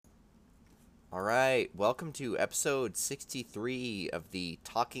All right, welcome to episode 63 of the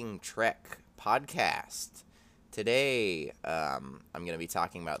Talking Trek podcast. Today, I'm going to be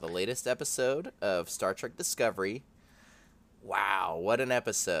talking about the latest episode of Star Trek Discovery. Wow, what an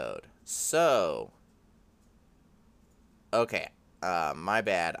episode. Okay, my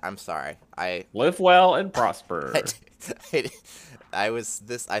bad. I'm sorry. Live well and prosper.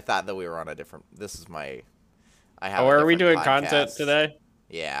 I thought that we were on a different, this is my, I have Oh, a are we different doing content podcast. today?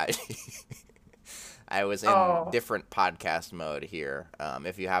 Yeah. I was in different podcast mode here.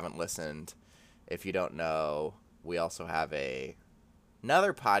 If you haven't listened, if you don't know, we also have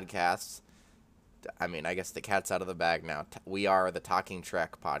another podcast. I mean, I guess the cat's out of the bag now. We are the Talking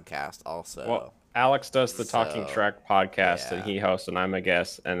Trek podcast also. Well, Alex does the Talking Trek podcast that he hosts, and I'm a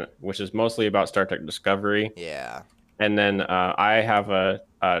guest, and which is mostly about Star Trek Discovery. Yeah. And then I have a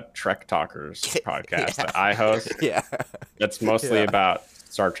Trek Talkers podcast that I host. Yeah. That's mostly about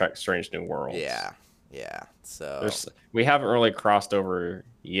Star Trek Strange New Worlds. Yeah. Yeah. So we haven't really crossed over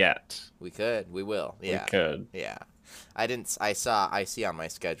yet. We could. We will. Yeah. We could. Yeah. I see on my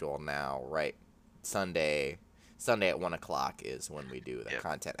schedule now, right? Sunday at 1 o'clock is when we do the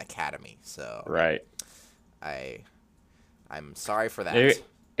Content Academy. So right. I'm sorry for that.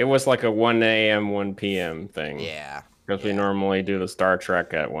 It was like a 1 a.m., 1 p.m. thing. Yeah. Because we normally do the Star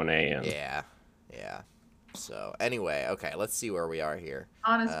Trek at 1 a.m. Yeah. Yeah. So anyway, okay, let's see where we are here.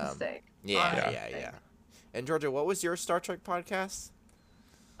 Honest mistake. Yeah. And Georgia, what was your Star Trek podcast?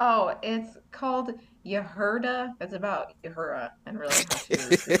 Oh, it's called Yahurda. It's about Uhura and really how she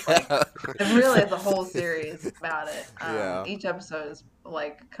was it really is a whole series about it. Each episode is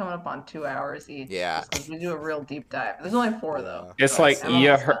like coming up on 2 hours each. Yeah. We do a real deep dive. There's only 4 though. It's like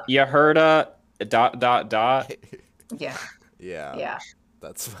Yahurda ... Yeah. Yeah.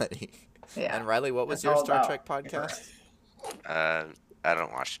 That's funny. Yeah. And Riley, what was your Star Trek podcast? I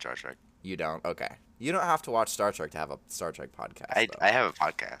don't watch Star Trek. You don't? Okay. You don't have to watch Star Trek to have a Star Trek podcast. I have a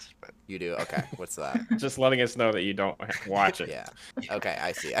podcast, but you do. Okay. What's that? Just letting us know that you don't watch it. Yeah. Okay.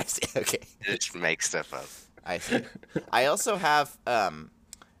 I see. Okay. Just make stuff up. I see. I also have now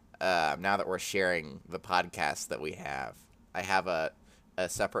that we're sharing the podcast that we have, I have a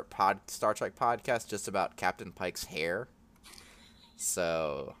separate Star Trek podcast just about Captain Pike's hair.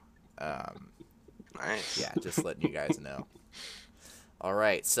 So, nice. Yeah, just letting you guys know. All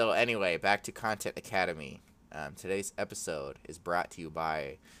right. So anyway, back to Content Academy. Today's episode is brought to you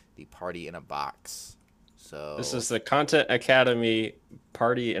by the Party in a Box. So this is the Content Academy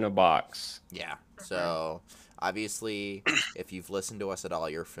Party in a Box. Yeah. So obviously, if you've listened to us at all,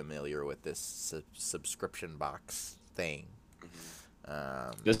 you're familiar with this subscription box thing.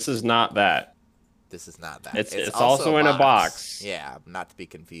 This is not that. This is not that. It's also in a box. Yeah, not to be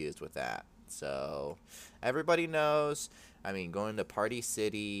confused with that. So everybody knows. I mean, going to Party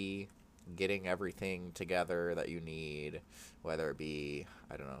City, getting everything together that you need, whether it be,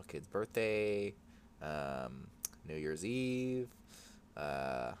 I don't know, kid's birthday, New Year's Eve,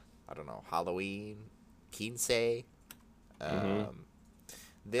 I don't know, Halloween, Quince. It's a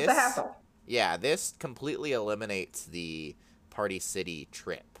hassle. Yeah, this completely eliminates the Party City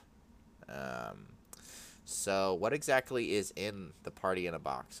trip. So what exactly is in the Party in a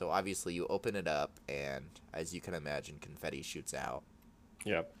Box? So obviously you open it up, and as you can imagine, confetti shoots out.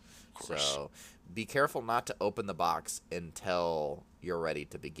 Yep. So be careful not to open the box until you're ready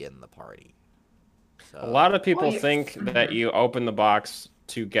to begin the party. So, a lot of people think that you open the box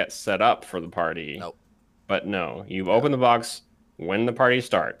to get set up for the party. Nope. But no, you open the box when the party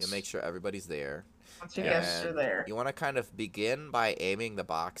starts. You make sure everybody's there. Once your guests are there. You want to kind of begin by aiming the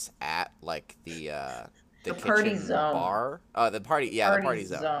box at like the party zone. Bar. Oh, the party. Yeah, the party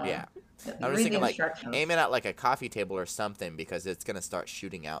zone. Yeah. I was thinking like aiming at like a coffee table or something because it's gonna start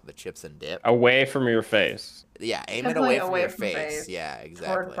shooting out the chips and dip. Away from your face. Yeah, aim it away from your face. Yeah,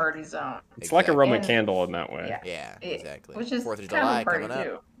 exactly. Toward party zone. It's like a Roman candle in that way. Yeah, exactly. Which is 4th of July coming up.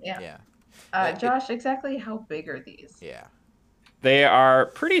 Too. Yeah. Yeah. Josh, exactly how big are these? Yeah. They are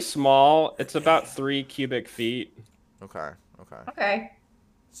pretty small. It's about 3 cubic feet. Okay.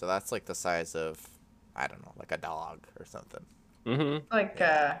 So that's like the size of, I don't know, like a dog or something. Mm-hmm. Like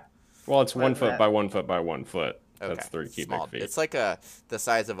well, it's 1 foot by 1 foot by 1 foot. Okay. That's 3 cubic feet. It's like the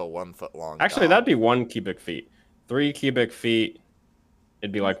size of a 1 foot long Actually, dog. that'd be 1 cubic feet. 3 cubic feet,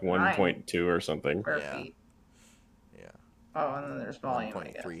 it'd be like 1.2 or something. Square feet. Yeah. Oh, and then there's volume.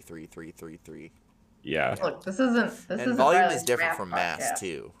 1.333333. Yeah. Look, this isn't. And volume is different from mass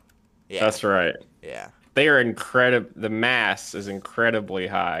too. Yeah. That's right. Yeah. They are incredible. The mass is incredibly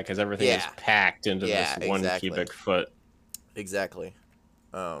high because everything is packed into this 1 cubic foot. Exactly.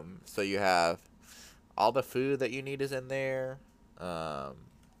 So you have all the food that you need is in there.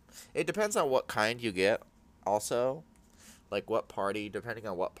 It depends on what kind you get. Also, like what party, depending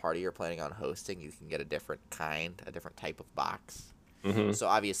on what party you're planning on hosting, you can get a different type of box. Mm-hmm. So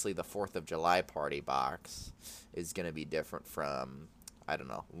obviously, the 4th of July party box is going to be different from, I don't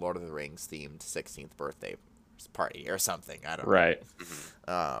know, Lord of the Rings themed 16th birthday party or something. I don't know. Right.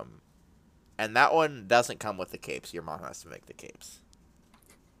 And that one doesn't come with the capes. Your mom has to make the capes.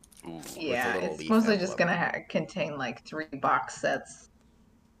 Ooh. Yeah, little it's leaf mostly emblem. just gonna contain like 3 box sets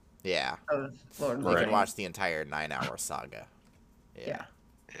Yeah. of Lord of the You Right. can watch the entire 9-hour saga. Yeah.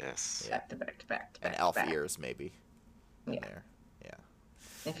 Yes. Back to back to back to back. And to elf back. ears, maybe. In Yeah. there. Yeah.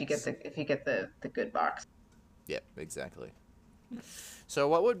 If you get the good box. Yep, exactly. So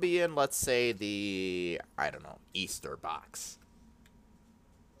what would be in, let's say, the, I don't know, Easter box?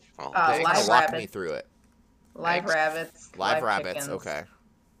 Well, Uh, Just live kind of walk me rabbits. through it. Live Eggs. rabbits. Live rabbits, chickens, okay.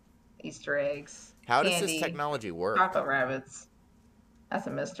 Easter eggs. How does candy, this technology work? chocolate rabbits. That's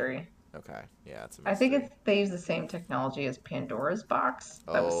a mystery. Okay, yeah, it's a I think mystery. they use the same technology as Pandora's box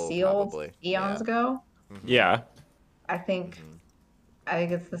that was Oh, sealed probably, eons yeah. ago. Yeah. I think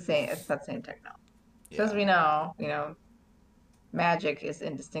Mhm. it's the same. It's that same technology. Yeah. As we know, magic is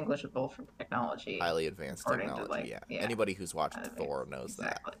indistinguishable from technology. Highly advanced according to, technology, like, yeah. Anybody who's watched advanced- Thor knows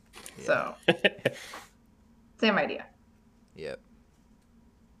exactly. Yeah. So, same idea. that. Yep.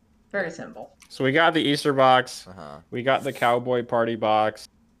 Very simple. So we got the Easter box. Uh-huh. We got the cowboy party box.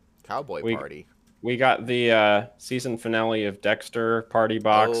 Cowboy We- party. We got the season finale of Dexter party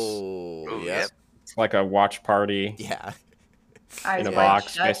box. Oh, Ooh, yep. yep. It's like a watch party. Yeah. Eyes In a wide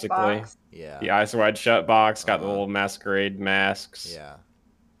box, shut basically. box. Yeah. The Eyes Wide Shut box got the Uh-huh. little masquerade masks. Yeah.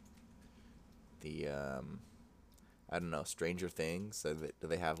 The I don't know, Stranger Things. Do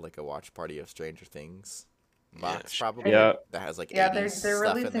they have like a watch party of Stranger Things box? Yeah. Probably. Yeah. That has like Yeah, 80s they're stuff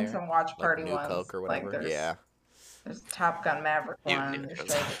in releasing there. some watch Like party New ones. Coke or Like whatever. there's Yeah. Top Gun Maverick New one. Coke.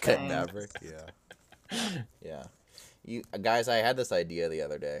 Stranger Good Things. Maverick. Yeah. Yeah. You guys, I had this idea the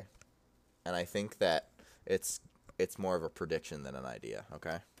other day, and I think that it's more of a prediction than an idea.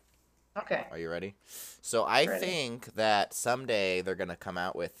 Okay. Okay. Are you ready? So I Ready. think that someday they're gonna come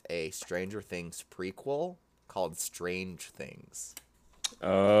out with a Stranger Things prequel called Strange Things.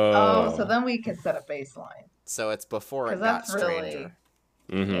 Oh. So then we can set a baseline. So it's before it 'Cause got that's really- stranger.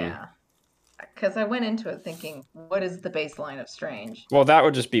 Mhm. Yeah. Because I went into it thinking, what is the baseline of Strange? Well, that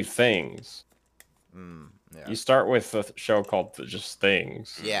would just be Things. Yeah. You start with a show called just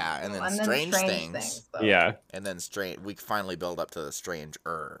Things. Yeah, and then And then Strange Things, though. Yeah. and then strange. We finally build up to the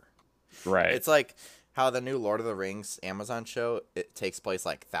Stranger. Right. It's like how the new Lord of the Rings Amazon show, it takes place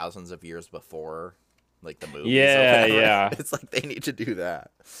like thousands of years before like the movies. Yeah, or whatever. yeah. It's like they need to do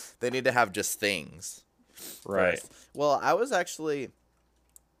that. They need to have just things. Right. First. Well, I was actually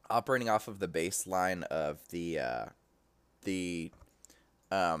operating off of the baseline of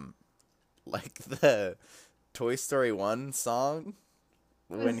like the Toy Story 1 song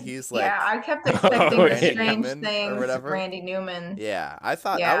when he's like, yeah, I kept expecting Oh, the yeah. Strange Newman or Things, whatever. Randy Newman. yeah, I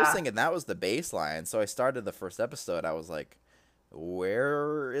thought I was Yeah. thinking that was the baseline. So I started the first episode. I was like,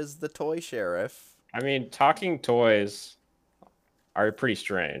 where is the toy sheriff? I mean, talking toys are pretty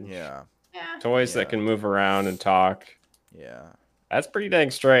strange. Yeah, Yeah. Toys Yeah. that can move around and talk. yeah. That's pretty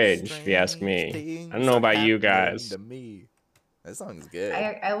dang strange, if you ask me. Things I don't know are about you happening guys. To me. That song's good.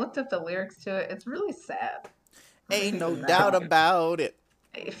 I looked up the lyrics to it. It's really sad. Ain't no Really doubt sad. about it.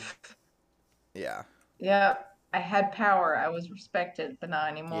 Yeah. Yep. I had power. I was respected, but not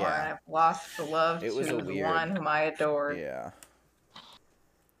anymore. Yeah. And I've lost the love It was to a the weird- one whom I adored. Yeah.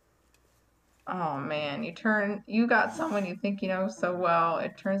 Oh man, you got someone you think you know so well.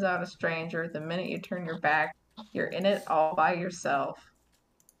 It turns out a stranger. The minute you turn your back, you're in it all by yourself.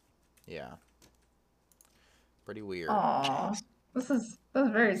 Yeah. Pretty weird. Aw, that's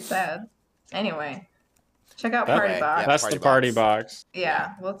very sad. Anyway, check out That- Party Anyway, Box. yeah. That's Party the party box. box.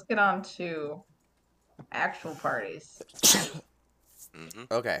 Yeah, let's get on to actual parties. Mm-hmm.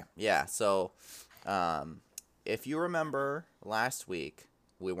 Okay. Yeah. So, if you remember last week,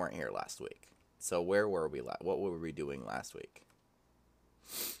 we weren't here last week. So where were we? What were we doing last week?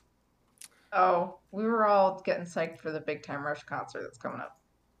 Oh, we were all getting psyched for the Big Time Rush concert that's coming up.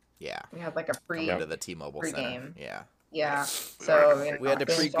 Yeah. We had like a Coming to the T-Mobile Center. Pre-game. Yeah. Yeah. So We had to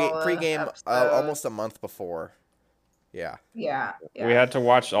binged all the pregame episodes. almost a month before. Yeah. Yeah. We had to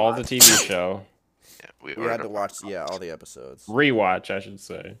watch all the TV show. Yeah, We ordered had to a watch popcorn. all the episodes. Rewatch, I should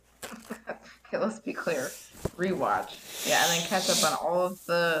say. Okay, let's be clear. Rewatch. Yeah, and then catch up on all of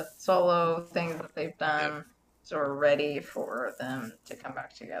the solo things that they've done. So we're ready for them to come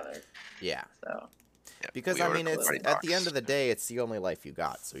back together. Yeah. So Yeah, Because we I ordered mean, a it's party at the box. end of the day, it's the only life you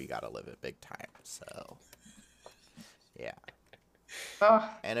got, so you got to live it big time. So, yeah. Oh,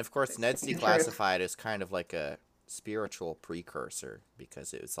 And of course, Ned's the truth. Declassified is kind of like a spiritual precursor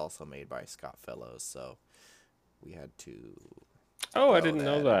because it's also made by Scott Fellows, so we had to. Oh, I didn't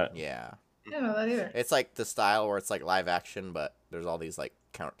know that. Yeah. I didn't know that either. It's like the style where it's like live action, but there's all these like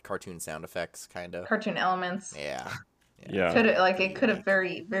cartoon sound effects, kind of. Cartoon elements. Yeah. Yeah. It could have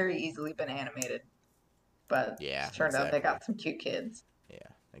very, very easily been animated, but Yeah, it turned out they exactly. got some cute kids, Yeah,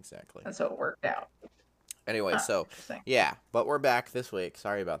 exactly. and so it worked out. Anyway, so Interesting. yeah, but we're back this week.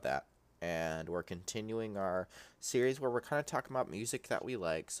 Sorry about that. And we're continuing our series where we're kind of talking about music that we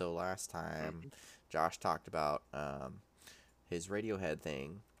like. So last time, Josh talked about his Radiohead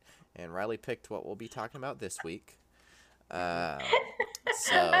thing, and Riley picked what we'll be talking about this week. So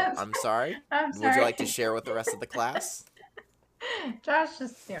I'm sorry. I'm sorry. Would you like to share with the rest of the class? Josh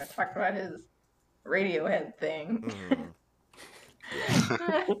just talked about his Radiohead thing.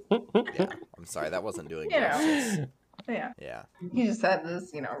 Yeah, I'm sorry, that wasn't doing You know. justice. Yeah. Yeah. He just had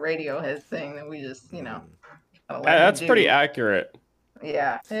this, Radiohead thing that we just, That's pretty accurate.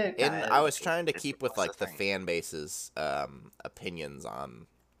 Yeah. And I was trying to keep with What's like the the thing? fan base's opinions on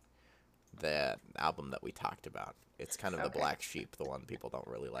the album that we talked about. It's kind of the Okay. black sheep, the one people don't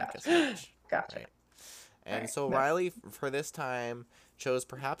really like Gotcha. as much. Gotcha. Right. And Right. so No. Riley, for this time, chose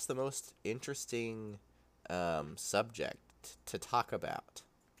perhaps the most interesting subject to talk about.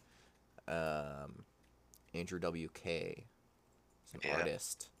 Andrew WK, he's an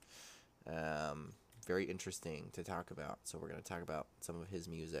artist. Very interesting to talk about. So we're going to talk about some of his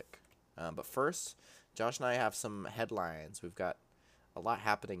music. But first, Josh and I have some headlines. We've got a lot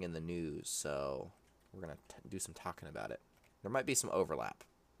happening in the news, so we're going to do some talking about it. There might be some overlap,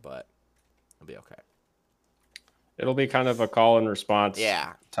 but it'll be okay. It'll be kind of a call and response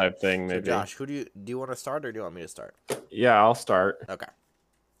Yeah. type thing, So maybe. Josh, do you want to start or do you want me to start? Yeah, I'll start. Okay.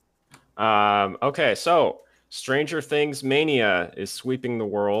 Okay, so Stranger Things Mania is sweeping the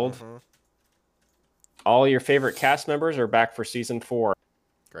world. Mm-hmm. All your favorite cast members are back for season 4.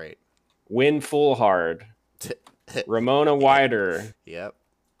 Great. Win Foolhard, Ramona Wider, Yep.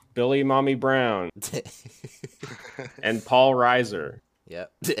 Billy Mommy Brown, and Paul Reiser.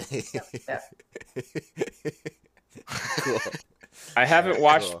 Yep. Yeah. Cool. I haven't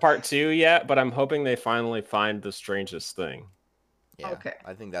watched Cool. part 2 yet, but I'm hoping they finally find the strangest thing. Yeah. Okay.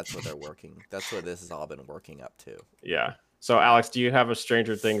 I think that's what they're working. That's what this has all been working up to. Yeah. So, Alex, do you have a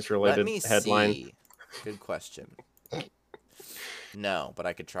Stranger Things Let related me headline? see. Good question. No, but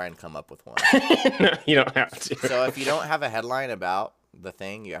I could try and come up with one. No, you don't have to. So if you don't have a headline about the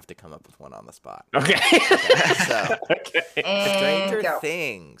thing, you have to come up with one on the spot. Okay. So Okay. And Stranger go.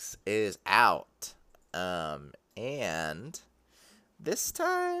 Things is out. And this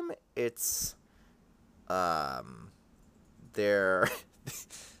time it's there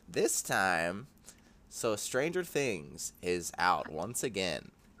this time so Stranger Things is out once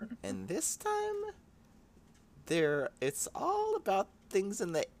again. And this time it's all about things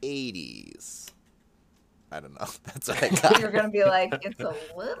in the 80s. I don't know. That's what I got. You're going to be like, it's a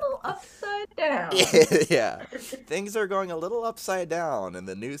little upside down. Yeah. Things are going a little upside down in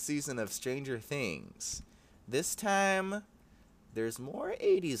the new season of Stranger Things. This time, there's more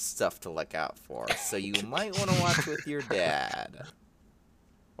 80s stuff to look out for, so you might want to watch with your dad.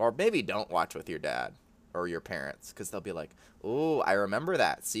 Or maybe don't watch with your dad or your parents, because they'll be like, "Oh, I remember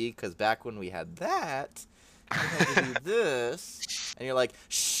that. See, because back when we had that, we had to do this." And you're like,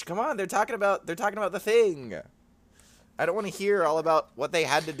 "Shh, come on, they're talking about the thing. I don't want to hear all about what they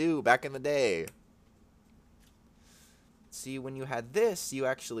had to do back in the day." See, when you had this,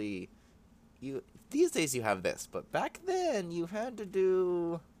 these days you have this, but back then you had to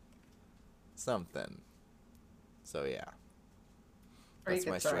do something. So yeah. Or you That's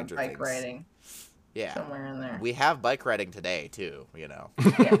my could throw in Stranger bike Things. riding Yeah. somewhere in there. We have bike riding today too, you know.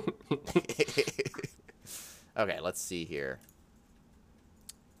 Yeah. Okay, let's see here.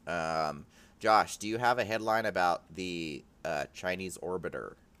 Josh, do you have a headline about the Chinese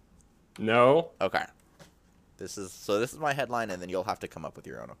orbiter? No? Okay. This is my headline, and then you'll have to come up with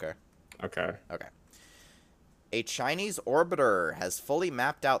your own, okay? Okay. Okay. A Chinese orbiter has fully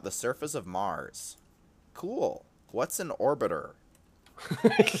mapped out the surface of Mars. Cool. What's an orbiter?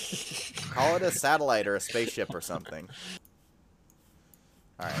 Call it a satellite or a spaceship or something.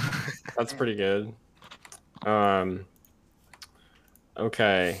 All right. That's pretty good.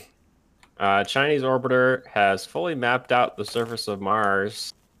 Okay. Chinese orbiter has fully mapped out the surface of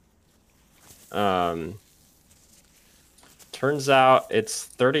Mars. Turns out it's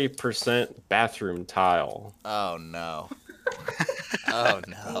 30% bathroom tile. Oh no. Oh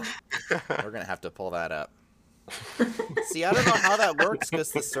no. We're gonna have to pull that up. See, I don't know how that works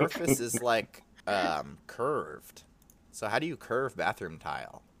because the surface is like curved. So how do you curve bathroom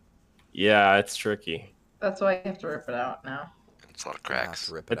tile? Yeah, it's tricky. That's why you have to rip it out now. It's all You have cracks.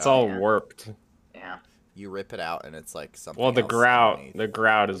 to rip it It's out. all Yeah. warped. Yeah. You rip it out, and it's like something. Well, the else grout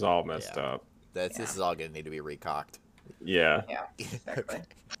underneath. is all messed Yeah. up. This is all gonna need to be recocked. Yeah. Yeah. Exactly.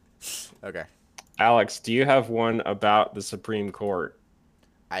 Okay. Alex, do you have one about the Supreme Court?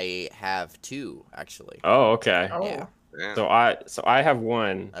 I have 2 actually. Oh, okay. Oh. Yeah. Yeah. So I have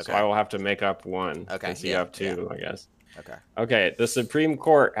one, so Okay. I will have to make up one. Okay, Since you yeah, have 2, I guess. Okay. Okay, the Supreme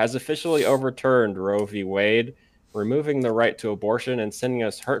Court has officially overturned Roe v. Wade, removing the right to abortion and sending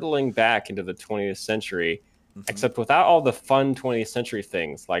us hurtling back into the 20th century, except without all the fun 20th century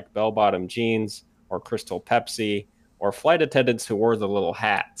things like bell-bottom jeans or Crystal Pepsi or flight attendants who wore the little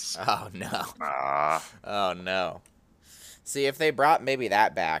hats. Oh no. Ah. Oh no. See, if they brought maybe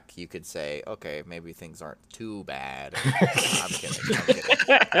that back, you could say, okay, maybe things aren't too bad. I'm kidding.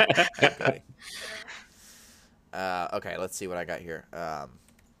 I'm kidding. Okay, let's see what I got here.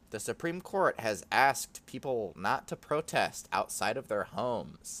 The Supreme Court has asked people not to protest outside of their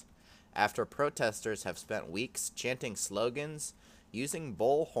homes after protesters have spent weeks chanting slogans, using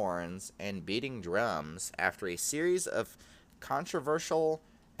bullhorns, and beating drums after a series of controversial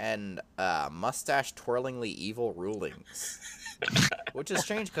and mustache-twirlingly evil rulings. Which is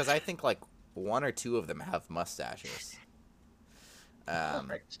strange because I think like 1 or 2 of them have mustaches.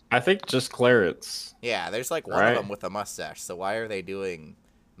 Perfect. I think just Clarence. Yeah, there's like one Right. of them with a mustache. So why are they doing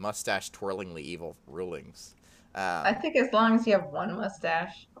mustache-twirlingly evil rulings? I think as long as you have one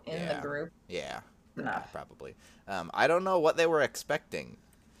mustache in the Yeah. group, Yeah, enough. probably. I don't know what they were expecting.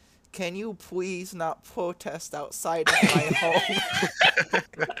 Can you please not protest outside of my home?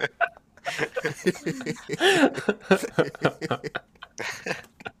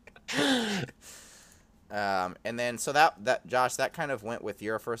 And then so that Josh, that kind of went with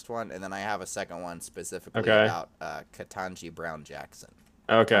your first one, and then I have a second one specifically Okay. about Ketanji Brown Jackson.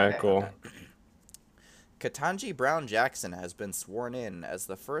 Okay, cool. Ketanji Brown Jackson has been sworn in as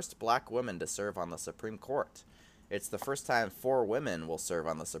the first black woman to serve on the Supreme Court. It's the first time 4 women will serve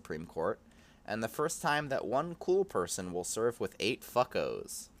on the Supreme Court, and the first time that one cool person will serve with 8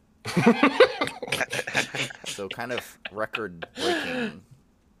 fuckos. So kind of record-breaking.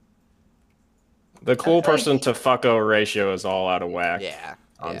 The cool I feel like- person to fucko ratio is all out of whack. Yeah.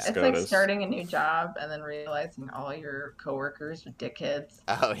 On Yeah. It's like SCOTUS. starting a new job and then realizing all your coworkers are dickheads.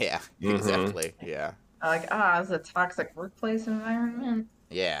 Oh, yeah. Mhm. Exactly. Yeah. Like, it's a toxic workplace environment.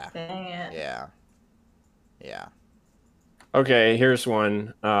 Yeah. Dang it. Yeah. Yeah. Okay, here's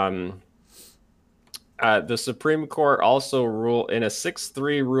one. The Supreme Court also in a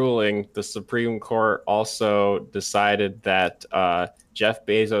 6-3 ruling, the Supreme Court also decided that Jeff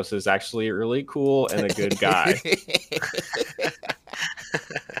Bezos is actually really cool and a good guy.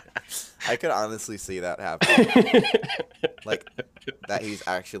 I could honestly see that happen. Like, that he's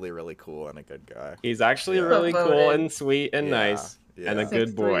actually really cool and a good guy. He's actually Yeah. really cool Voted. and sweet and Yeah, nice and a yeah. good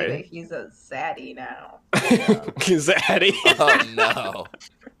 6'3", boy. that he's a zaddy now. He's Zaddy. Oh, no.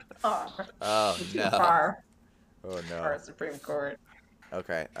 Oh, Oh, too no. far Oh, for no. our Supreme Court.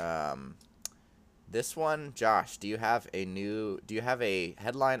 Okay. This one, Josh, do you have a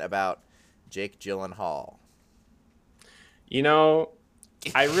headline about Jake Gyllenhaal? You know,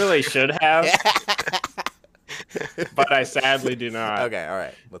 I really should have, but I sadly do not. Okay, all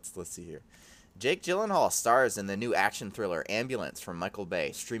right. Let's see here. Jake Gyllenhaal stars in the new action thriller Ambulance from Michael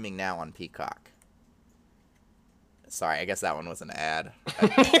Bay, streaming now on Peacock. Sorry, I guess that one was an ad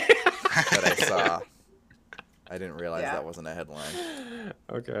that I saw. I didn't realize Yeah. that wasn't a headline.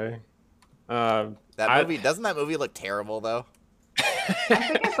 Okay. Doesn't that movie look terrible though? I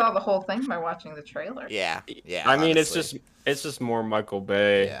think I saw the whole thing by watching the trailer. Yeah, yeah. I mean, honestly. it's just more Michael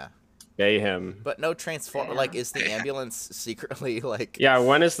Bay. Yeah, Bayham. but no transform. Yeah. Like, is the ambulance secretly like? Yeah,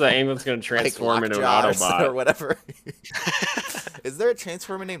 when is the ambulance going to like transform into an Lockjaw or Autobot? whatever. Is there a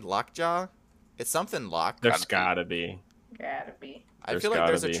transformer named Lockjaw? It's something Lock. There's gotta be. Gotta be. I There's feel like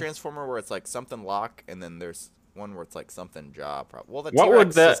gotta there's a be. transformer where it's like something Lock, and then there's one where it's like something Jaw. Well, the What T-Rex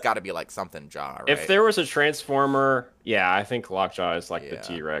would the- has got to be like something Jaw, right? If there was a transformer, yeah, I think Lockjaw is like the Yeah,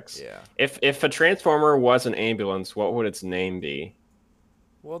 T-Rex. yeah. If a transformer was an ambulance, what would its name be?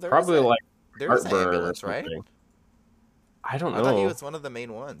 Well, Probably like there's an Heartburn or ambulance, right? something. I don't I thought he know. was one of the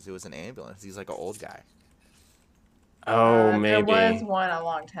main ones. He was an ambulance. He's like an old guy. Oh, maybe. There was one a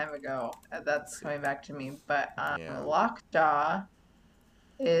long time ago. That's coming back to me. But Yeah. Lockjaw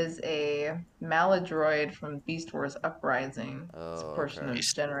is a maladroid from Beast Wars Uprising. It's a Oh, portion okay. of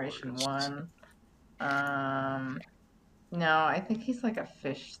Beast Generation Wars. 1. No, I think he's like a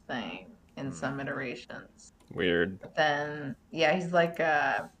fish thing in Hmm. some iterations. Weird. But then, yeah, he's like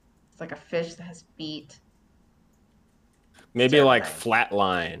a fish that has feet. Maybe Terrible like name.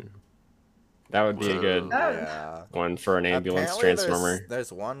 Flatline. That would be a good Yeah. one for an ambulance Apparently transformer.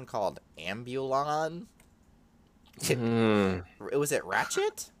 There's one called Ambulon. Hmm. Was it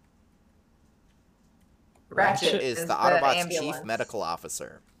Ratchet? Ratchet is is the the Autobots' chief ambulance. medical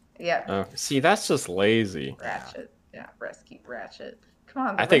officer. Yeah. Oh, see, that's just lazy. Ratchet. Yeah, rescue Ratchet. Come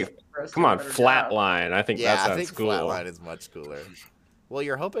on. I think. Rescue Bros Come did a on, better job. Flatline. I think Yeah, that I sounds think cool. Flatline is much cooler. Well,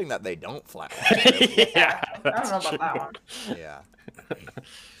 you're hoping that they don't flatline. Yeah, I don't know about that one. Yeah. Okay,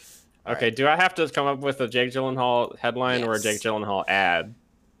 Alright. do I have to come up with a Jake Gyllenhaal headline or a Yes. Jake Gyllenhaal ad?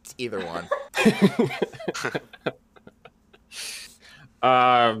 Either one.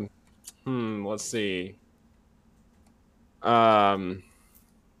 Let's see. Trying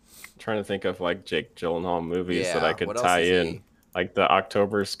to think of like Jake Gyllenhaal movies that I Yeah, could what else tie is in. he? Like the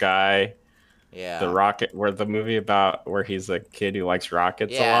October Sky, Yeah. the rocket, where the movie about where he's a kid who likes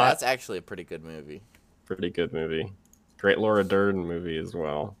rockets a Yeah, lot. that's actually a pretty good movie. Pretty good movie. Great Laura Dern movie as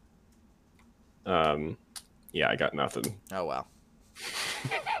well. Yeah, I got nothing. Oh well.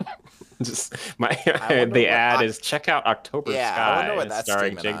 Just my wonder the what ad is check out October Yeah, Sky. I wonder what that's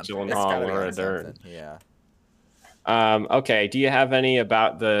starring streaming Jake on. It's Gyllenhaal gotta and be Laura on Dern. something, Yeah. Okay, do you have any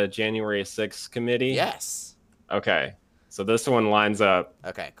about the January 6th committee? Yes. Okay, so this one lines up.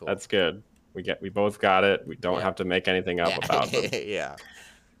 Okay, cool. That's good. We both got it. We don't Yeah. have to make anything up about them. Yeah.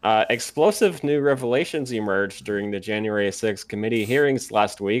 Explosive new revelations emerged during the January 6th committee hearings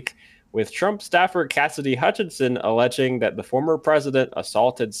last week, with Trump staffer Cassidy Hutchinson alleging that the former president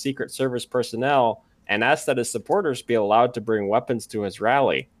assaulted Secret Service personnel and asked that his supporters be allowed to bring weapons to his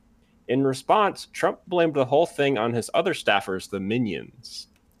rally. In response, Trump blamed the whole thing on his other staffers, the Minions.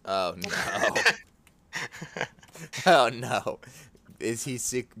 Oh no. Oh no. Is he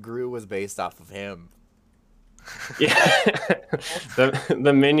sick? Gru was based off of him. Yeah,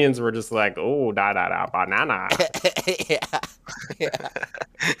 the Minions were just like, oh, da da da, banana. Yeah.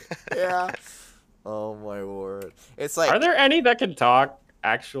 Yeah. Oh my word. It's like Are there any that can talk?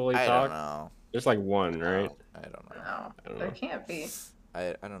 Actually I talk? don't know. There's like one, right? I don't know. No, I don't there know. can't be.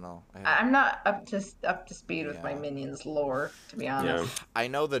 I don't know. I'm not up to speed with my Yeah. Minions lore, to be Yeah. honest. I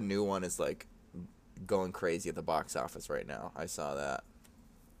know the new one is like going crazy at the box office right now. I saw that.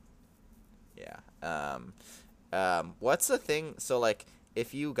 Yeah. What's the thing? So like,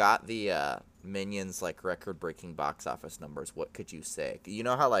 if you got the Minions like record-breaking box office numbers, what could you say? You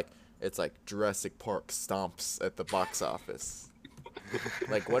know how like it's like Jurassic Park stomps at the box office.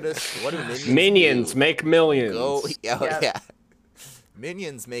 Like what do Minions do? make millions. Go Yeah. yeah.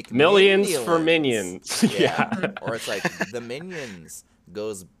 Minions make Millions for millions. minions. Yeah. Yeah. Or it's like the Minions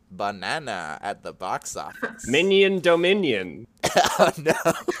goes banana at the box office. Minion Dominion. Oh no.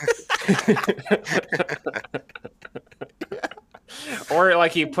 Or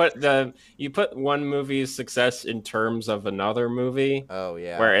like you put one movie's success in terms of another movie, Oh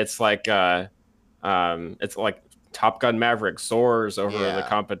yeah. where it's like Top Gun Maverick soars over the Yeah.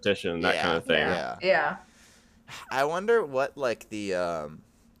 competition, that kind of thing. Yeah. Yeah. I wonder what like the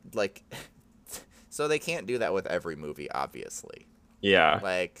like so they can't do that with every movie, obviously. Yeah.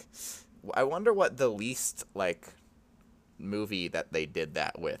 Like I wonder what the least like movie that they did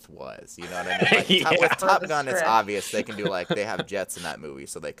that with was. You know what I mean? Like, Yeah. with For Top the Gun, it's stretch. obvious they can do like they have jets in that movie,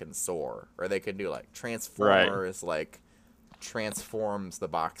 so they can soar, or they can do like Transformers, like transforms the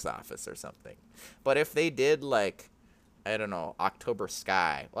box office or something. But if they did like I don't know, October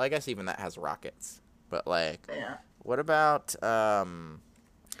Sky, well, I guess even that has rockets. But like, Yeah. what about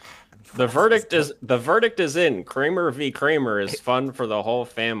The verdict is in. Kramer v. Kramer is fun for the whole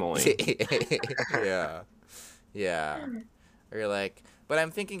family. Yeah. Yeah. Or you're like, but I'm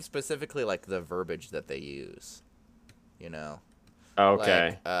thinking specifically like the verbiage that they use. You know.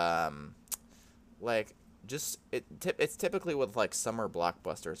 Okay. Like just it's typically with like summer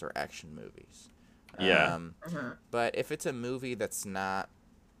blockbusters or action movies. Yeah. But if it's a movie that's not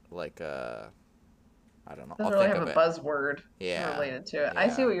like I don't know. Doesn't I'll really think have of a it. buzzword Yeah. related to it. I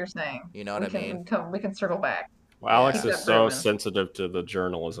see Yeah. what you're saying. You know what I mean? We can circle back. Well, Alex Keep is that so brewing. sensitive to the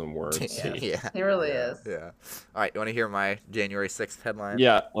journalism words. Yeah. Yeah. He really Yeah. is. Yeah. All right. You want to hear my January 6th headline?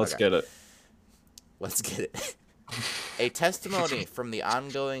 Yeah, let's Okay. get it. Let's get it. A testimony from the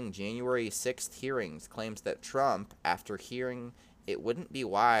ongoing January 6th hearings claims that Trump, after hearing it wouldn't be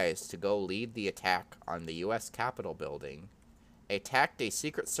wise to go lead the attack on the U.S. Capitol building, attacked a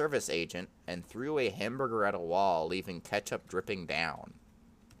Secret Service agent and threw a hamburger at a wall, leaving ketchup dripping down.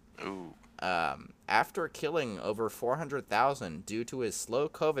 Ooh. After killing over 400,000 due to his slow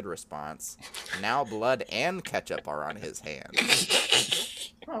COVID response, now blood and ketchup are on his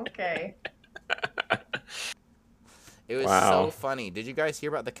hands. Okay. It was Wow. so funny. Did you guys hear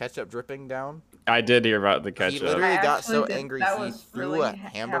about the ketchup dripping down? I did hear about the He ketchup. literally I got so actually did- angry that he was threw really a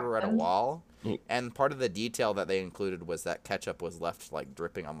hamburger at a happened. wall. Mm. And part of the detail that they included was that ketchup was left like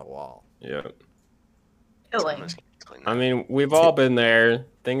dripping on the wall. Yeah. Killing. I mean, we've all been there.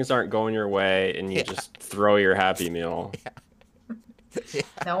 Things aren't going your way, and you Yeah. just throw your Happy Meal.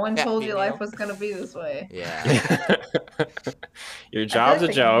 No one Happy told you Meal. life was gonna be this way. Yeah. Your job's a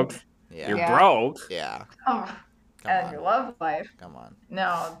like joke. Yeah. You're Yeah. broke. Yeah. Oh, Come and on. your love life. Come on.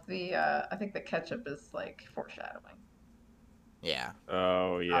 No, I think the ketchup is like foreshadowing. Yeah.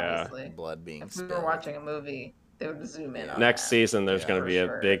 Oh yeah. Obviously, Blood being if we were spilled. watching a movie, they would zoom in. Yeah. on Next that. season, there's Yeah, gonna for be a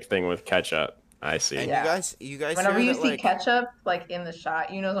sure. big thing with ketchup. I see. And Yeah. you guys Whenever hear you that, see like, ketchup like in the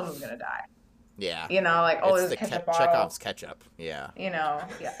shot, you know someone's gonna die. yeah. You know, like oh, It's there's the a ketchup Ke- bottle. Chekhov's ketchup. Yeah. You know,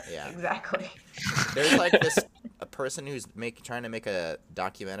 yeah, Yeah. exactly. There's like a person who's trying to make a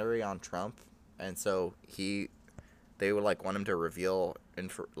documentary on Trump, and so they would like want him to reveal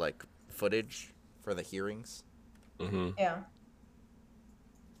like footage for the hearings. Mm-hmm. Yeah.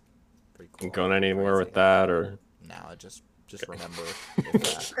 Pretty cool. Going anywhere Crazy. with that, or No, just remember if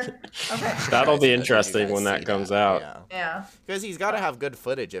that. Okay. that'll Guys, be did you interesting guys when that see comes out. Yeah. Yeah. Because he's got to have good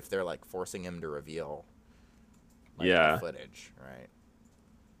footage if they're like forcing him to reveal. Like, Yeah. the footage, right?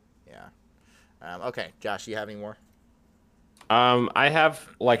 Yeah. Okay, Josh, you have any more? I have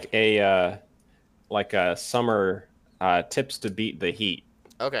like a summer tips to beat the heat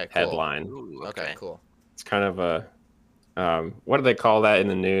Okay, cool. headline. Ooh, Okay, cool. It's kind of a what do they call that in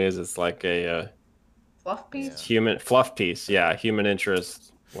the news? It's like a Fluff piece. Yeah. human fluff piece. Yeah, human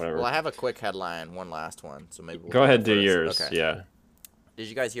interest, whatever. Well, I have a quick headline, one last one. So maybe we'll Go ahead, do first. yours. Okay. Yeah. Did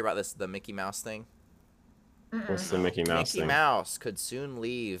you guys hear about the Mickey Mouse thing? What's the Mickey Mouse Mickey thing? Mouse could soon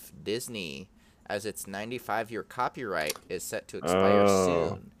leave Disney as its 95-year copyright is set to expire Oh.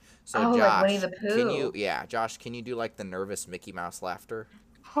 soon. So Oh, like Josh, Winnie the can you Pooh. Josh, can you do like the nervous Mickey Mouse laughter?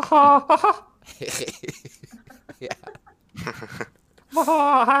 Yeah.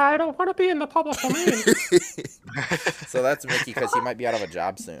 I don't want to be in the public domain. So that's Mickey because he might be out of a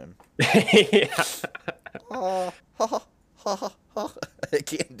job soon. Yeah. I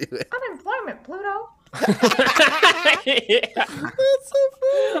can't do it. Unemployment, Pluto. Yeah. That's so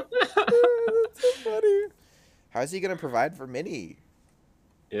funny. That's so funny. How's he gonna provide for Minnie?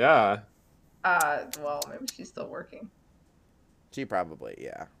 Yeah. Well, maybe she's still working. She probably,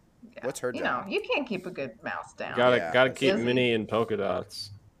 yeah. Yeah. What's her You job? know, you can't keep a good mouse down. Gotta Yeah, gotta that's keep busy. Minnie in polka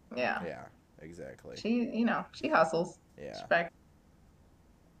dots. Yeah. Yeah, exactly. She hustles. Yeah. Respect.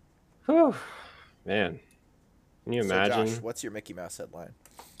 Whew. Man. Can you So, imagine? Josh, what's your Mickey Mouse headline?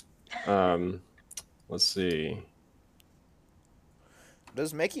 Let's see.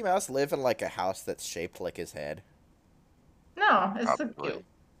 Does Mickey Mouse live in like a house that's shaped like his head? No, it's so Probably. cute.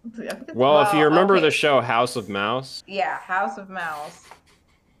 I think it's- Well, if you remember okay. the show House of Mouse, Yeah, House of Mouse.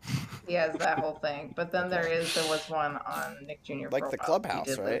 He has that whole thing, but then there was one on Nick Jr. Like the profile. clubhouse,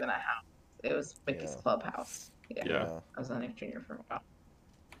 He did right? live in a house. It was Mickey's Yeah. clubhouse. Yeah, Yeah. I was on Nick Jr. for a while.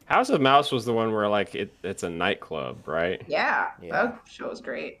 House of Mouse was the one where like it's a nightclub, right? Yeah, Yeah. that show was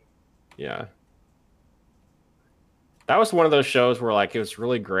great. Yeah. That was one of those shows where like it was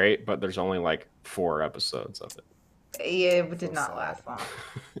really great, but there's only like 4 episodes of it. Yeah, it did So not sad. last long.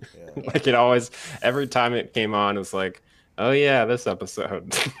 Yeah. Like it always, every time it came on, it was like, oh yeah, this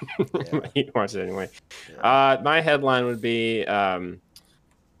episode. Yeah. You watch it anyway. Yeah. My headline would be,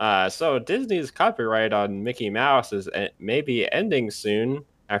 so Disney's copyright on Mickey Mouse is maybe ending soon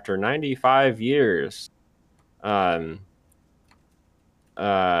after 95 years. Is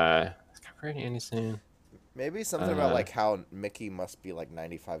copyright ending soon? Maybe something about like how Mickey must be like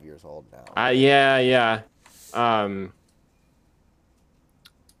 95 years old now. Yeah.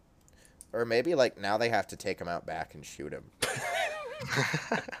 Or maybe like now they have to take him out back and shoot him.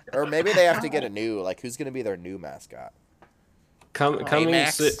 Or maybe they have to get a new, like who's gonna be their new mascot? Coming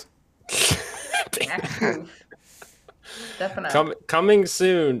Max. soon. Max Proof. Definitely. Coming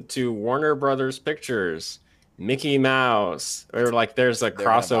soon to Warner Brothers Pictures, Mickey Mouse. Or like there's a They're gonna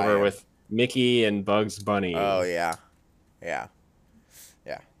buy crossover him. with Mickey and Bugs Bunny. Oh yeah. Yeah,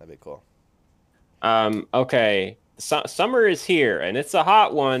 that'd be cool. Okay. Summer is here and it's a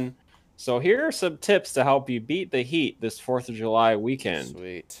hot one. So here are some tips to help you beat the heat this 4th of July weekend.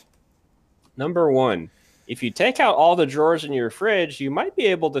 Sweet. Number 1, if you take out all the drawers in your fridge, you might be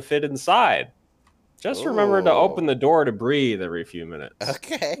able to fit inside. Just remember to Ooh. open the door to breathe every few minutes.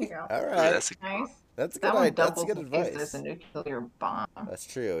 Okay. you go. All Yeah, right. that's a Nice. That's good. That one That's doubles good in case advice. there's a nuclear bomb. That's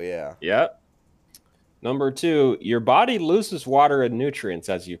true. Yeah. Yep. Number 2, your body loses water and nutrients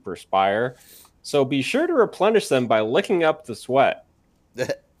as you perspire, so be sure to replenish them by licking up the sweat.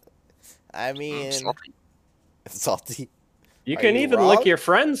 I mean, salty. Salty. You Are can you even wrong? lick your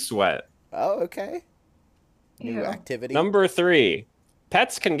friend's sweat. Oh, okay. New Ew. activity. Number 3,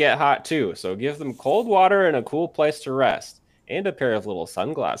 pets can get hot too, so give them cold water and a cool place to rest, and a pair of little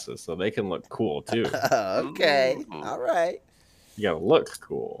sunglasses so they can look cool too. Okay. Ooh. All right. You gotta look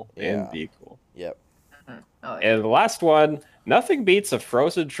cool Yeah. and be cool. Yep. Oh, yeah. And the last one, nothing beats a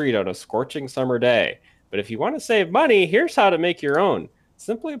frozen treat on a scorching summer day. But if you want to save money, here's how to make your own.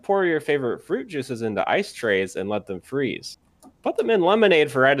 Simply pour your favorite fruit juices into ice trays and let them freeze. Put them in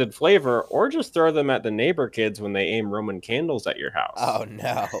lemonade for added flavor, or just throw them at the neighbor kids when they aim Roman candles at your house. Oh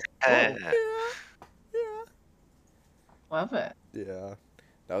no. Eh. Yeah. Love it. Yeah.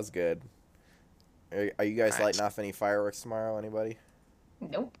 That was good. Are you guys Nice. lighting off any fireworks tomorrow? Anybody?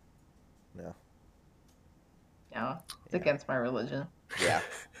 Nope. No. No, it's Yeah. against my religion. Yeah.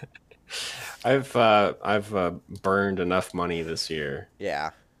 I've burned enough money this year.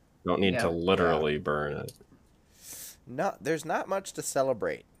 Yeah. Don't need Yeah. to literally burn it. No, there's not much to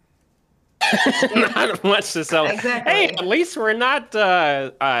celebrate. Not much to sell. Exactly. Hey, at least we're not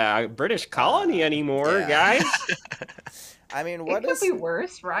a British colony anymore, Yeah. guys. I mean, It what could does be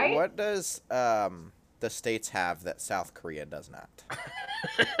worse, right? what does the states have that South Korea does not?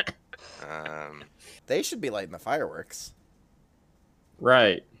 They should be lighting the fireworks.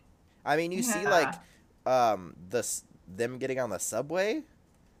 Right. I mean, you see like them getting on the subway,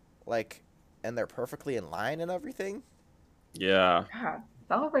 like, and they're perfectly in line and everything. Yeah. God,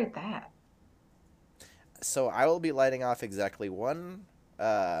 celebrate that. So I will be lighting off exactly one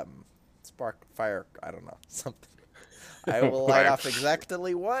spark fire. I don't know, something. I will light off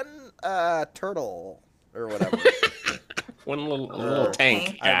exactly one turtle or whatever. One little Or-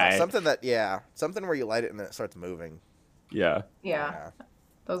 tank I don't know, guy. something where you light it and then it starts moving. Yeah. Yeah,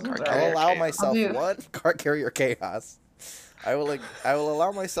 those ones Car are. I'll carrier allow chaos. myself I'll do- one car carrier chaos. I will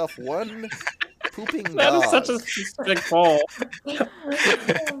allow myself one pooping That is dog. such a specific goal.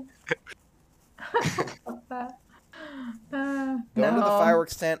 Going to the No.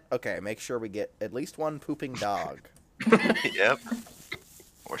 fireworks tent. Okay, make sure we get at least one pooping dog. Yep.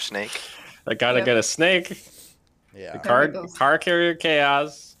 Or snake. I gotta Yep. get a snake. Yeah. The Gotta get those- car carrier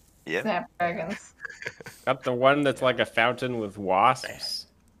chaos. Yep. Snapdragons. Got the one that's like a fountain with wasps.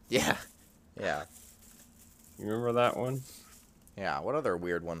 Yeah. Yeah. You remember that one? Yeah. What other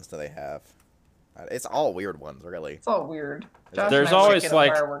weird ones do they have? It's all weird ones, really. It's all weird. Josh There's and I always, worked in a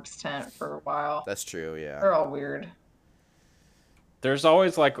like- fireworks tent for a while. That's true. Yeah. They're all weird. There's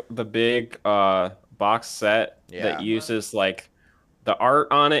always like the big box set Yeah. that uses like the art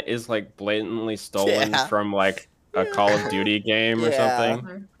on it is like blatantly stolen Yeah. from like a Call of Duty game or Yeah. something.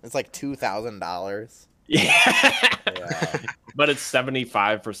 Mhm. It's like $2,000. Yeah. Yeah. But it's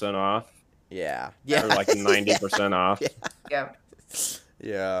 75% off Yeah. or Yeah. like 90% off. Yep.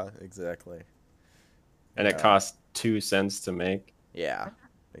 Yeah. Exactly. And it Yeah. costs 2 cents to make. Yeah.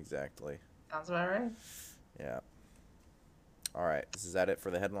 Exactly. Sounds about right. Yeah. All right. Is that it for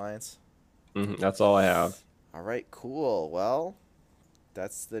the headlines? That's all I have. All right, cool. Well,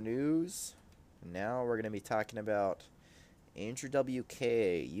 that's the news. Now we're going to be talking about Andrew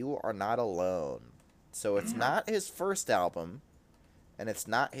WK, You Are Not Alone. So it's not his first album, and it's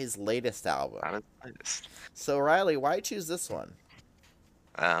not his latest album. Not as latest. So, Riley, why choose this one?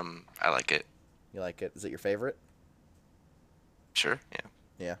 I like it. You like it? Is it your favorite? Sure. Yeah.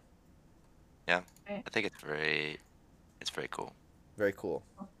 Yeah. Yeah. Okay. I think it's very cool. Very cool.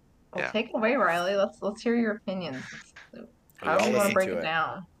 Well, Yeah. take it away, Riley. Let's hear your opinions. How do all you want listen to break to it it.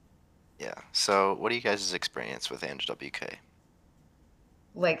 down? Yeah. So, what are you guys' experience with Andrew WK?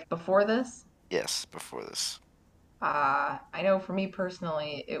 Like before this? Yes, before this. I know for me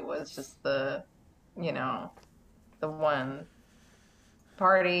personally, it was just the one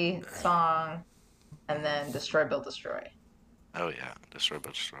party song, and then Destroy, Build, Destroy. Oh yeah, Destroy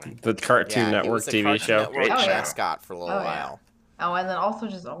but Destroy. The Cartoon he Network was the TV Cartoon show. Network Oh, yeah. mascot for a little Oh, yeah. while. Oh, and then also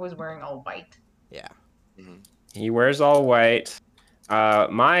just always wearing all white. Yeah. Hmm. He wears all white.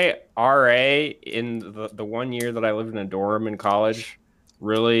 My RA in the 1 year that I lived in a dorm in college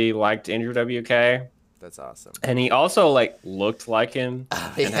really liked Andrew WK, That's awesome. and he also like looked like him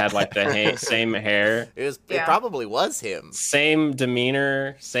Oh, and had like the same hair, It Yeah. probably was him. same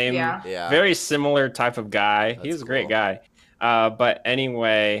demeanor, same Yeah. Yeah. very similar type of guy. He That's was a great cool. guy. But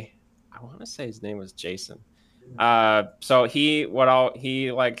anyway, I want to say his name was Jason. So he would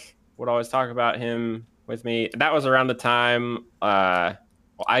always talk about him with me. That was around the time I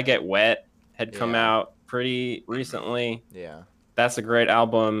Get Wet had come Yeah. out pretty recently. Yeah. That's a great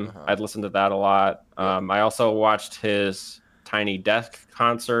album. Uh-huh. I'd listened to that a lot. Yeah. I also watched his Tiny Desk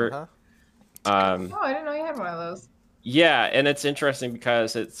concert. Uh-huh. Oh, I didn't know you had one of those. Yeah, and it's interesting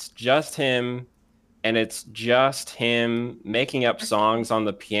because it's just him and it's just him making up songs on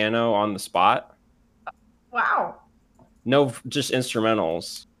the piano on the spot. Wow. No, just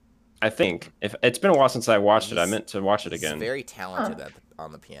instrumentals. I think if it's been a while since I watched it, I meant to watch it He's again. very talented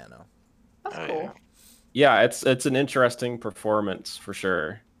on the piano. That's Oh, cool. Yeah, it's an interesting performance for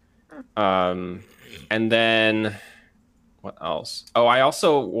sure. And then what else? Oh, I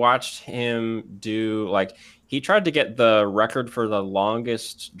also watched him do like he tried to get the record for the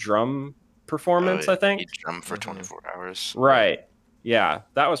longest drum performance, I He think. drummed for 24 hours. Right. Yeah,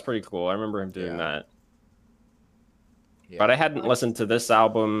 that was pretty cool. I remember him doing that. Yeah. But I hadn't listened to this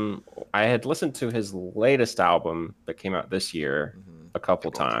album. I had listened to his latest album that came out this year a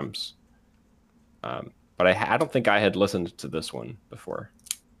couple times. But I don't think I had listened to this one before.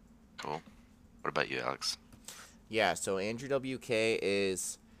 Cool. What about you, Alex? Yeah, so Andrew WK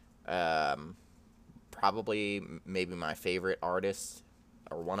is probably maybe my favorite artist,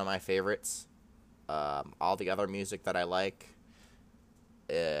 or one of my favorites. All the other music that I like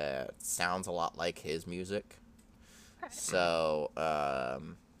sounds a lot like his music. So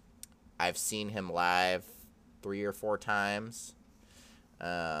I've seen him live 3 or 4 times.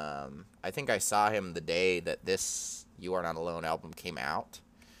 I think I saw him the day that this You Are Not Alone album came out.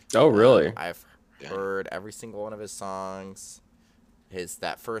 Oh, really? I've heard every single one of his songs.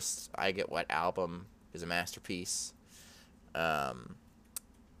 That first I Get Wet album is a masterpiece. A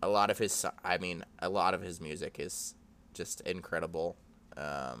lot of his music is just incredible.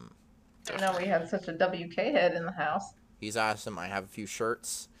 I know we had such a WK head in the house. He's awesome. I have a few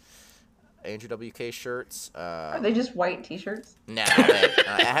shirts, Andrew WK shirts. Are they just white T-shirts? No,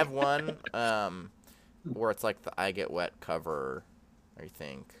 I have one where it's like the I Get Wet cover, I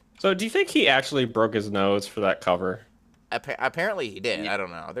think. So do you think he actually broke his nose for that cover? Apparently he did. I don't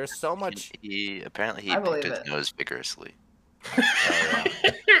know. There's so much. He picked his nose vigorously.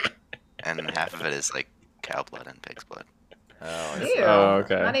 And half of it is like cow blood and pig's blood. Ew.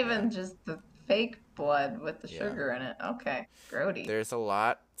 Okay. Not even just the fake blood with the sugar in it. Okay. Grody. There's a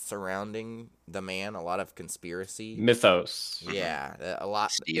lot surrounding the man, a lot of conspiracy. Mythos. Yeah, a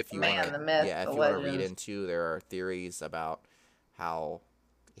lot. If you the myth, if you want to read into, there are theories about how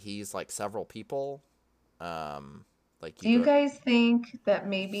he's like several people. Do you guys think that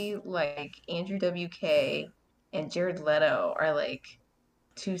maybe like Andrew WK and Jared Leto are like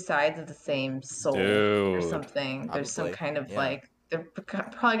two sides of the same soul or something? Probably. There's some kind of like they're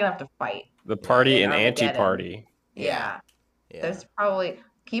probably gonna have to fight. The party and anti-party. Yeah. There's probably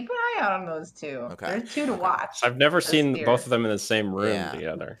keep an eye out on those two. Okay. There's 2 to watch. I've never seen both of them in the same room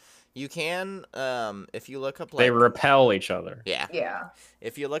together. You can, if you look up like they repel each other. Yeah. Yeah.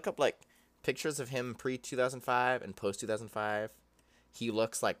 If you look up like pictures of him pre-2005 and post-2005, he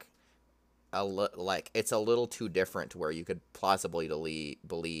looks like it's a little too different to where you could plausibly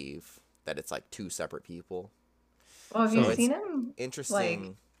believe that it's like 2 separate people. Well, have you seen him? Interesting.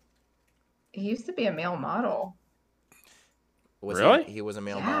 Like, he used to be a male model. Really? He was a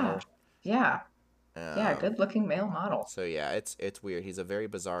male model. Yeah. Yeah, good-looking male model. So yeah, it's weird. He's a very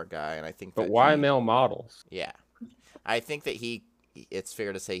bizarre guy, and I think. But why male models? Yeah, I think that it's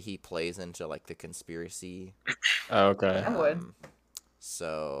fair to say he plays into like the conspiracy. Oh, okay. I would.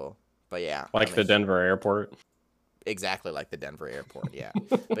 So, but yeah. Like the Denver airport. Exactly like the Denver airport. Yeah.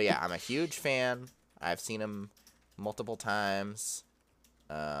 But yeah, I'm a huge fan. I've seen him multiple times.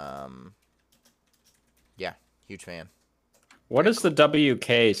 Yeah, huge fan. What does the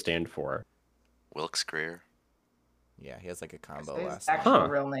WK stand for? Wilkes Greer. Yeah, he has like a combo His last name. actual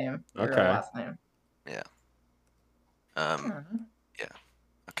real name. Okay. Real last name. Yeah. Yeah.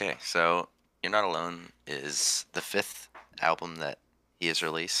 Okay, so You're Not Alone is the 5th album that he has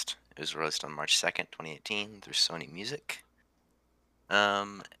released. It was released on March 2nd, 2018 through Sony Music.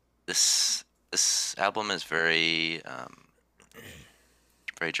 This album is very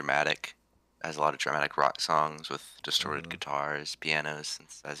very dramatic. It has a lot of dramatic rock songs with distorted guitars, pianos,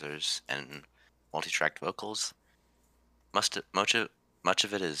 synthesizers, and multi-tracked vocals. Much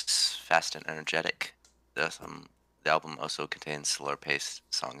of it is fast and energetic. The album also contains slower-paced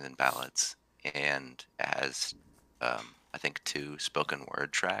songs and ballads, and it has, I think, 2 spoken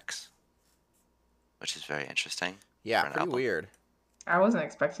word tracks, which is very interesting. Yeah, pretty weird. I wasn't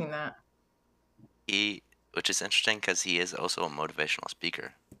expecting that. Which is interesting because he is also a motivational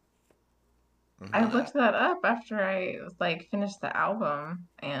speaker. I looked that up after I finished the album,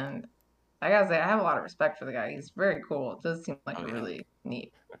 and I gotta say I have a lot of respect for the guy. He's very cool. It does seem like a really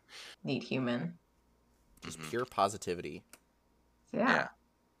neat human. Just pure positivity. Yeah.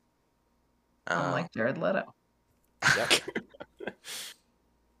 Unlike Jared Leto. Yep.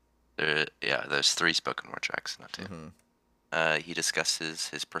 There's 3 spoken word tracks, not 2. He discusses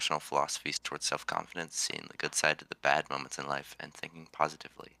his personal philosophies towards self-confidence, seeing the good side to the bad moments in life, and thinking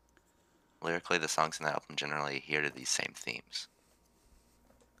positively. Lyrically, the songs in the album generally adhere to these same themes.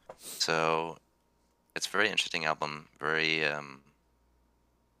 So, it's a very interesting album. Very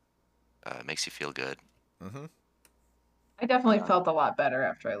makes you feel good. Mm-hmm. I definitely felt a lot better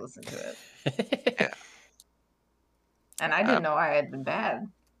after I listened to it. Yeah. And I didn't know I had been bad.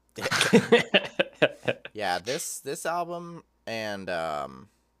 Yeah, this album and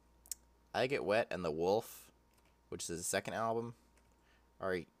I Get Wet and The Wolf, which is the second album,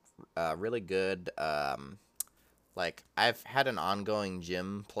 are really good. Like, I've had an ongoing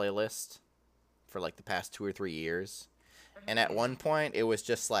gym playlist for like the past 2 or 3 years, and at one point it was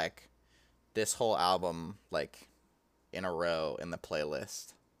just like this whole album like in a row in the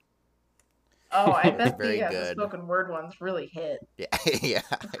playlist. Oh, I bet Very the good. spoken word ones really hit. Yeah, yeah.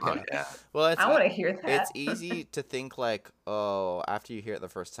 Oh, yeah. Well, I want to hear that. it's easy to think like, oh, after you hear it the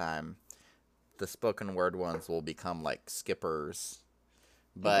first time, the spoken word ones will become like skippers.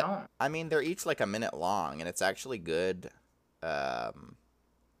 But don't. I mean, they're each like a minute long, and it's actually good, like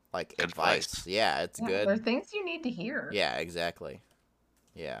Good advice. advice. Yeah, it's Yeah, good. There are things you need to hear. Yeah, exactly.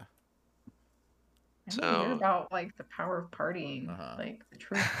 Yeah. I want to hear So- about like the power of partying, Uh-huh. like the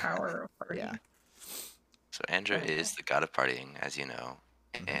true power of partying. Yeah. So Andrew is the god of partying, as you know,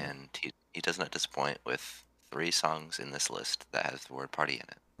 Mhm. and he does not disappoint with 3 songs in this list that has the word party in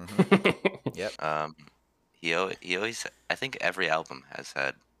it. Mm-hmm. Yep. He always, I think every album has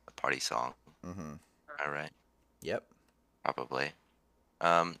had a party song. Mm-hmm. All right, Yep. probably.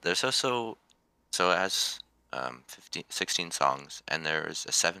 There's also, so it has 16 songs, and there's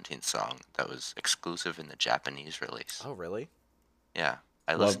a 17th song that was exclusive in the Japanese release. Oh, really? Yeah,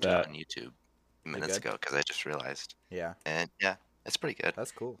 I Love listened to that. it on YouTube a few minutes good? ago because I just realized, Yeah. and yeah, it's pretty good.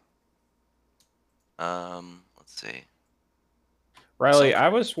 That's cool. Let's see. Riley, So- I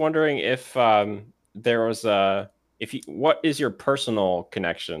was wondering if there was what is your personal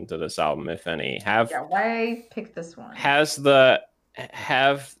connection to this album, if any? Yeah, why pick this one? Have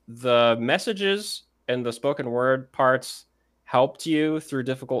the messages and the spoken word parts helped you through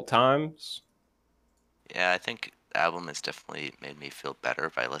difficult times? Yeah, I think the album has definitely made me feel better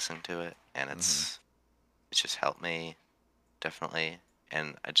by listening to it, and it's just helped me, definitely.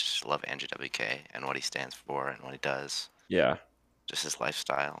 And I just love Andrew WK and what he stands for and what he does, Yeah. just his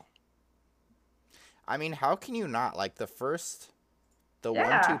lifestyle. I mean, how can you not like the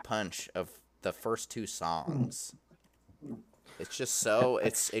Yeah. 1-2 punch of the first 2 songs? It's just so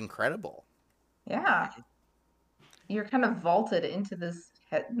it's incredible. Yeah. You're kind of vaulted into this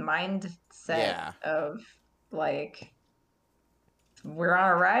mindset Yeah. of like, we're on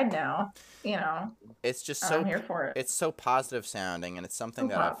a ride now, you know. It's just I'm so here for it. it's so positive sounding, and it's something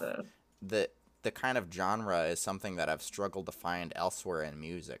So that positive. the kind of genre is something that I've struggled to find elsewhere in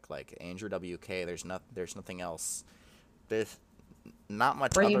music. Like Andrew WK, there's nothing else. There's not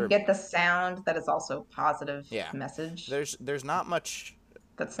much Where other. you get the sound that is also positive Yeah. message. There's not much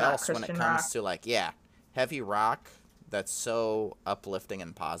That's not else when it Christian comes rock. to like heavy rock that's so uplifting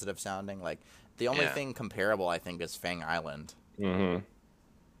and positive sounding. Like the only Yeah. thing comparable I think is Fang Island. Mm-hmm.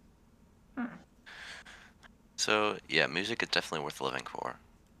 So yeah, music is definitely worth living for.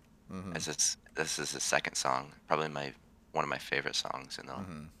 Mhm. As this is the second song, probably one of my favorite songs in the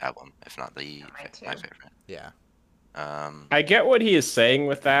album, if not mine my too. favorite. Yeah. I get what he is saying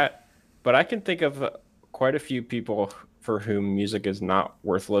with that, but I can think of quite a few people for whom music is not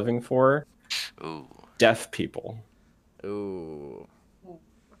worth living for. Ooh, Deaf people. Ooh.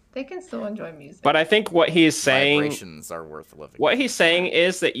 They can still enjoy music. But I think what he is saying, Vibrations are worth living. what he's saying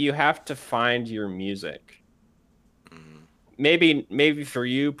is that you have to find your music. mm, Maybe for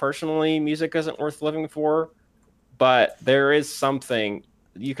you personally, music isn't worth living for, but there is something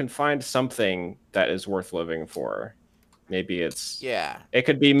you can find something that is worth living for. Maybe it's Yeah. it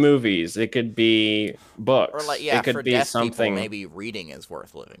could be movies, it could be books, Or like it could for be deaf something. people, maybe reading is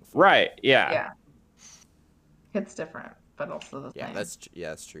worth living for. Right? Yeah. Yeah. It's different, but also the Yeah, same.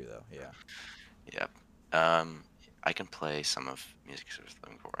 that's true though. Yeah. yep. I can play some of music is worth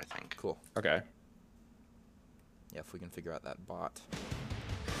living for, I think. Cool. Okay. Yeah, if we can figure out that bot.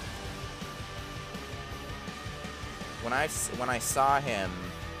 When I saw him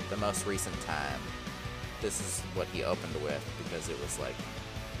the most recent time, this is what he opened with because it was like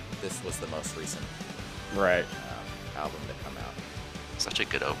this was the most recent Right. album to come out. Such a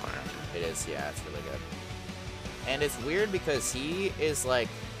good opener. It is, yeah, it's really good. And it's weird because he is like,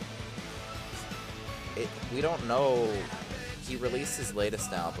 we don't know. He released his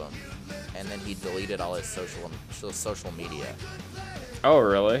latest album, and then he deleted all his social media. Oh,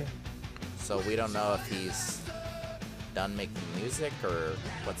 really? So we don't know if he's done making music, or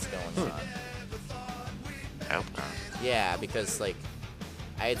what's going on? I hope not. Yeah, because like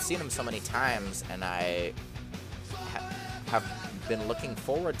I had seen him so many times, and I have been looking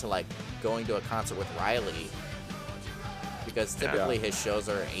forward to like going to a concert with Riley, because typically his shows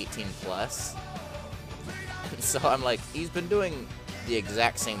are 18 plus. And so I'm like, he's been doing the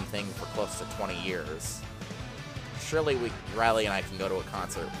exact same thing for close to 20 years. Surely Riley and I can go to a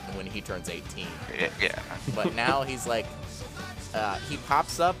concert when he turns 18. Yeah. But now he's like, he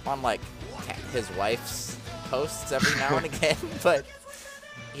pops up on like his wife's posts every now and again. But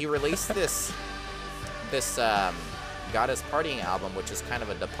he released this Got Us Partying album, which is kind of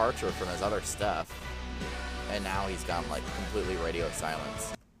a departure from his other stuff. And now he's gone like completely radio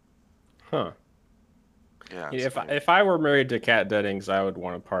silence. Huh. Yeah. If I were married to Kat Dennings, I would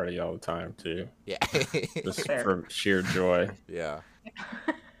want to party all the time too. Yeah. Just Fair. for sheer joy. Yeah.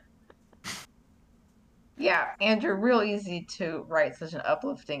 Yeah, Andrew, real easy to write such an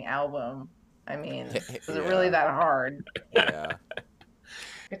uplifting album. I mean, is it really that hard? Yeah.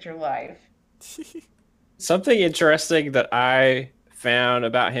 Get your life. Something interesting that I found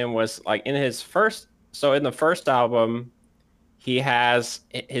about him was like in the first album, he has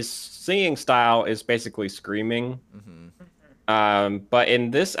his singing style is basically screaming. Mm-hmm. But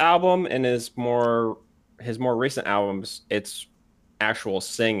in this album and his more recent albums, it's actual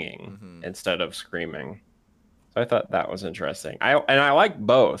singing instead of screaming. So I thought that was interesting. I like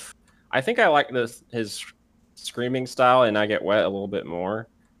both. I think I like his screaming style, and I Get Wet a little bit more.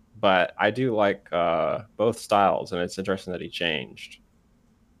 But I do like both styles, and it's interesting that he changed.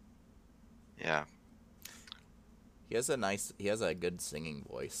 Yeah. He has a good singing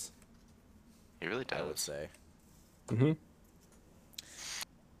voice. He really does. I would say. Mm-hmm.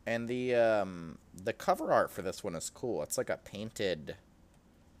 And the cover art for this one is cool. It's like a painted.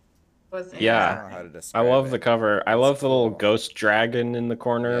 Yeah. I don't know how to describe I love it. the cover. I love the little ghost dragon in the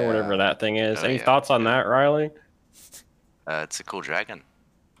corner, whatever that thing is. Oh, Any yeah, thoughts on yeah. that, Riley? It's a cool dragon.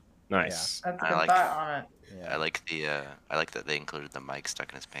 Nice. That's a I good like- thought on it. Yeah. I like that they included the mic stuck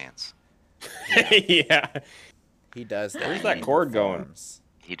in his pants. Yeah. He does that. Where's when that he cord going? performs.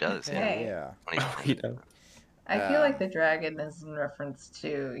 He does, yeah. Hey. Yeah. When he's He does. I feel like the dragon is in reference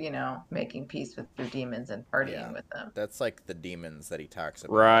to, making peace with your demons and partying Yeah. with them. That's like the demons that he talks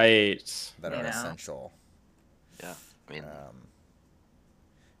about. Right. That You are know. essential. Yeah. I mean, Um,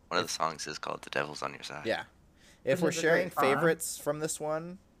 one of the songs is called "The Devil's on Your Side." yeah. If Which we're is a sharing great song. favorites from this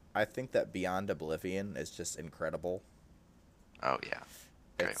one, I think that Beyond Oblivion is just incredible. Oh yeah.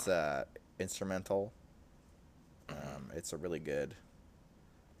 Great It's one. instrumental. It's a really good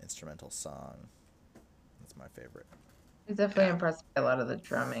instrumental song. That's my favorite. He's definitely impressed by a lot of the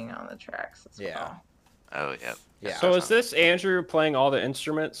drumming on the tracks as Yeah. well. Oh yeah. Yeah. So is this Andrew playing all the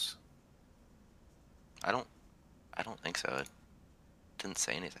instruments? I don't think so. It didn't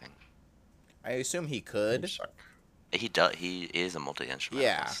say anything. I assume he could. He does. He is a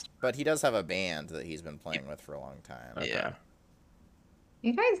multi-instrumentalist. Yeah, but he does have a band that he's been playing with for a long time. Okay. Yeah.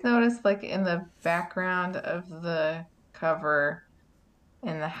 You guys notice, like, in the background of the cover,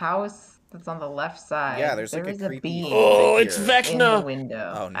 in the house that's on the left side, Yeah, there's like there a is a creepy beam Oh, it's figure. in the Vecna.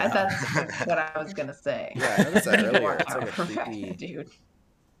 window. Oh, no. That's what I was gonna say. Yeah, I noticed that You earlier. are It's like a perfect, creepy. dude.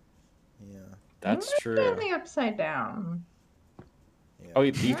 Yeah. That's Maybe true. on the upside down. Yeah. Oh,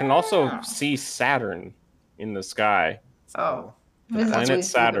 you can also Yeah. see Saturn in the sky. That's Oh, cool. visibly Planet through the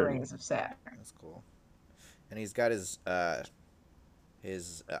Saturn. rings of Saturn. That's cool. And he's got his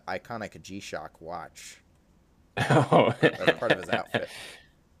iconic G-Shock watch. Oh. That's part of his outfit.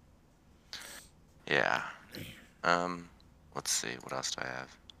 Yeah. Let's see. What else do I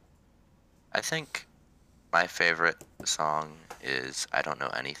have? I think my favorite song is "I Don't Know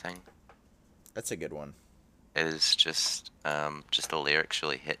Anything." That's a good one. It is just the lyrics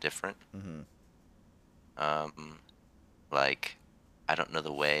really hit different. Mm-hmm. Like, I don't know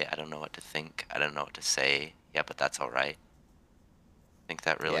the way. I don't know what to think. I don't know what to say. Yeah, but that's all right. I think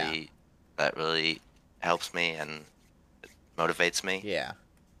that really helps me and motivates me. Yeah.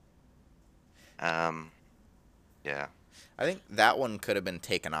 Yeah. I think that one could have been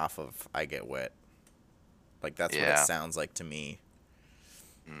taken off of I Get Wet. Like, that's what it Yeah. sounds like to me.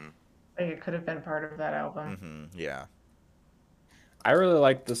 Mm. Like it could have been part of that album. Mm-hmm. Yeah. I really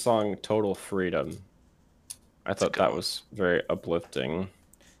like the song Total Freedom. I a thought good that one. was very uplifting.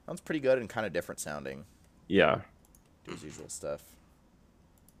 Sounds pretty good and kind of different sounding Yeah. to his usual stuff.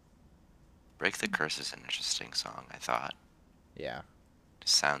 Break the Curse is an interesting song, I thought. Yeah.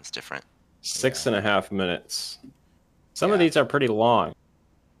 Just sounds different. 6.5 minutes. Some of Yeah. these are pretty long.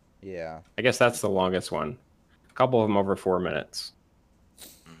 Yeah. I guess that's the longest one. A couple of them over 4 minutes.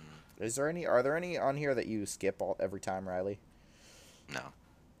 Are there any on here that you skip every time, Riley? No.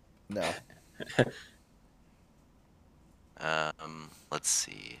 No. Let's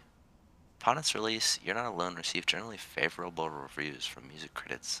see. Upon its release, You're Not Alone received generally favorable reviews from music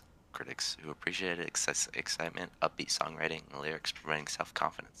critics who appreciated excitement, upbeat songwriting, and lyrics providing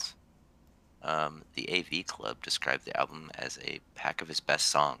self-confidence. The AV Club described the album as a pack of his best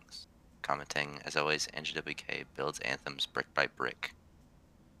songs, commenting, as always, NGWK builds anthems brick by brick.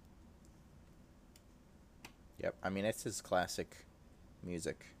 Yep. I mean, it's his classic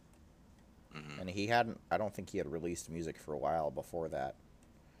music. Mm-hmm. And I don't think he had released music for a while before that.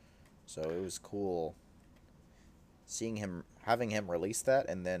 So it was cool having him release that,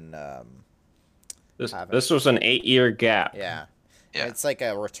 and then this was an 8-year gap. Yeah. Yeah. It's like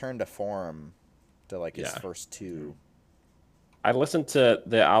a return to form to like his Yeah. first two. I listened to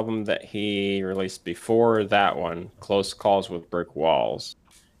the album that he released before that one, Close Calls with Brick Walls,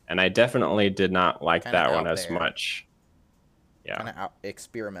 and I definitely did not like Kinda that one out as there. much. Yeah. Kind of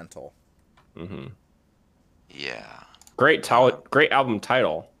experimental. Mm-hmm. Yeah. Great album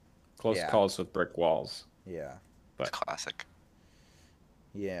title, Close Yeah. Calls with Brick Walls. Yeah. It's classic.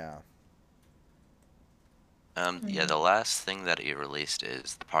 Yeah. Yeah, the last thing that he released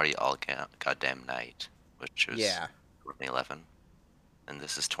is The Party All Goddamn Night, which was 2011. And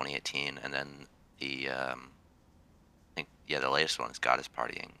this is 2018. And then I think, the latest one is God is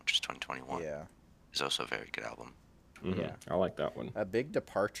Partying, which is 2021. Yeah. It's also a very good album. Mm-hmm. Yeah. I like that one. A big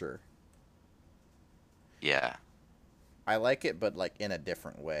departure. Yeah. I like it, but like in a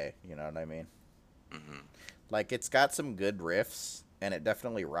different way. You know what I mean? Mm-hmm. Like, it's got some good riffs, and it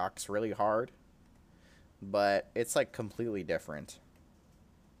definitely rocks really hard. But it's like completely different.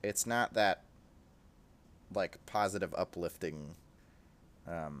 It's not that like positive, uplifting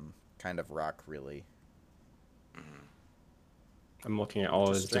kind of rock, really. Mm-hmm. I'm looking at all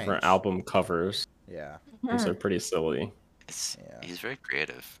Which is his different strange. album covers. Yeah. These are pretty silly. Yeah. He's very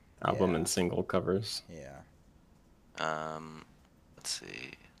creative. Album Yeah. and single covers. Yeah. Let's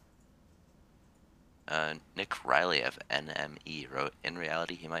see. Nick Riley of NME wrote, "In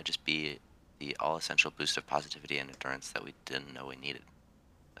reality, he might just be the all-essential boost of positivity and endurance that we didn't know we needed.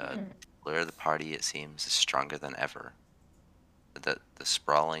 Lure of the Party, it seems, is stronger than ever. The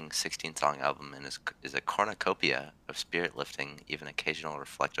sprawling 16-song album is a cornucopia of spirit-lifting, even occasional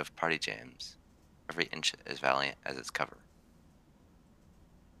reflective party jams, every inch as valiant as its cover."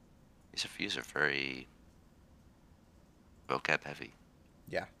 These reviews are very vocab heavy.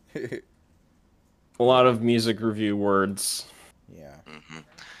 Yeah. A lot of music review words. Yeah.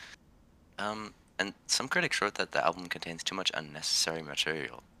 Mm-hmm. And some critics wrote that the album contains too much unnecessary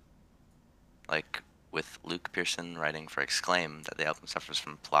material. Like with Luke Pearson writing for Exclaim that the album suffers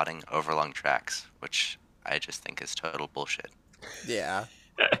from plotting overlong tracks, which I just think is total bullshit. Yeah.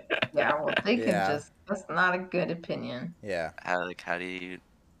 Yeah, well, they can Yeah. just, that's not a good opinion. Yeah. How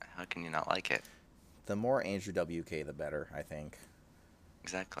can you not like it? The more Andrew WK, the better, I think.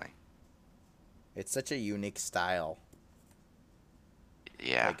 Exactly. It's such a unique style.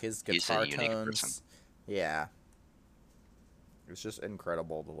 Yeah. Like his he's guitar a unique person. tones. Yeah. It's just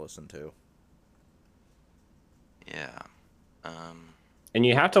incredible to listen to. Yeah. And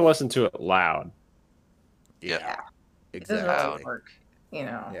you have to listen to it loud. Yeah. It doesn't Exactly. really work, you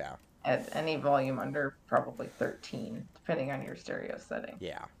know, Yeah. at any volume under probably 13, depending on your stereo setting.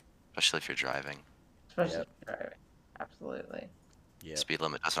 Yeah. Especially if you're driving. Especially Yep. if you're driving. Absolutely. Yeah. Speed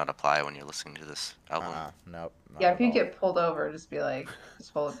limit does not apply when you're listening to this album. Nope. not Yeah, at if you all. get pulled over, just be like,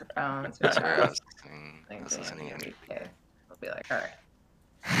 just hold up your phone. It's That's where I was thing listening to in. okay. I'll be like, all right.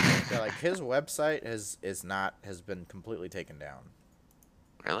 Yeah, like his website has been completely taken down.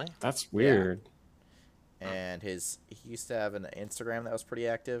 Really? That's weird. And he used to have an Instagram that was pretty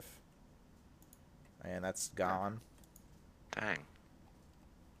active. And that's gone. Dang.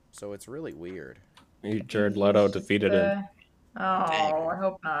 So it's really weird. Jared Leto defeated him. Oh, Dang. I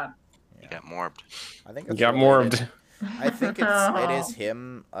hope not. You got morbed. I think He it's got related. morbed. I think it Oh. is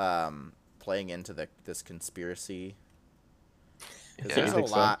him playing into this conspiracy. 'Cause Yeah. there's You a think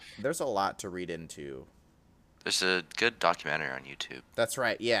so? lot there's a lot to read into. There's a good documentary on YouTube. That's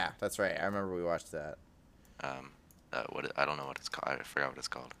right. Yeah, that's right. I remember we watched that. I don't know what it's called. I forgot what it's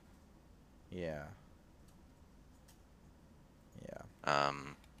called. Yeah. Yeah.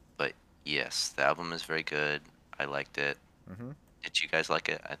 But yes, the album is very good. I liked it. Mhm. Did you guys like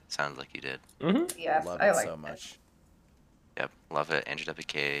it? It sounds like you did. Mm-hmm. Yes, Love I it like so it. much. Yep, love it. Andrew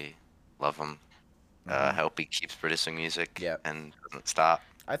WK, love him. Mhm. Hope he keeps producing music Yep. and doesn't stop.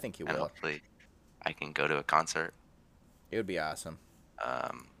 I think he And will. hopefully, I can go to a concert. It would be awesome.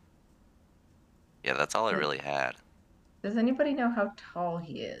 Yeah, that's all I Yeah. really had. Does anybody know how tall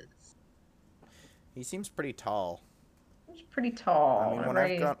he is? He seems pretty tall. He's pretty tall. I mean, Whenever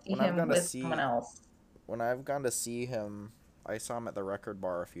I see him with someone else. when I've gone to see him, I saw him at the Record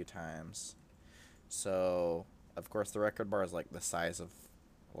Bar a few times. So, of course, the Record Bar is like the size of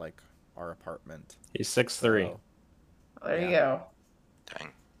like our apartment. He's 6'3". So, There you go. Dang.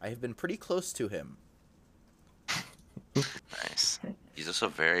 I have been pretty close to him. Nice. He's also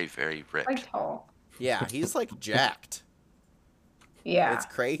very, very Quite ripped. tall. Yeah, he's like jacked. Yeah. It's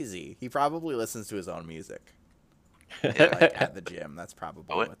crazy. He probably listens to his own music. Yeah. Like at the gym. That's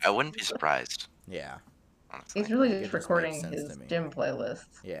probably I wouldn't be surprised, Yeah. honestly. He's really It just just makes recording sense his to me. gym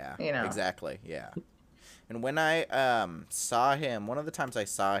playlists. Yeah. You know. Exactly. Yeah. And when I saw him, one of the times I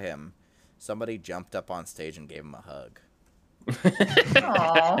saw him, somebody jumped up on stage and gave him a hug.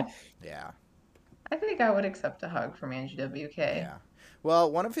 Aw. Yeah. I think I would accept a hug from Angie WK. Yeah.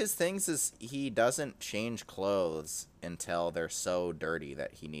 Well, one of his things is he doesn't change clothes until they're so dirty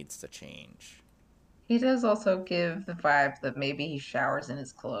that he needs to change. He does also give the vibe that maybe he showers in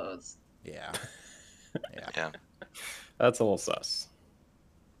his clothes. Yeah. Yeah. Yeah. That's a little sus.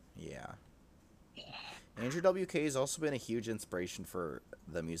 Yeah. Andrew WK has also been a huge inspiration for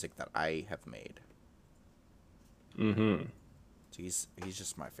the music that I have made. Mm-hmm. So he's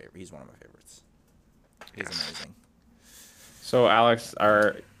just my favorite. He's one of my favorites. He's amazing. So, Alex,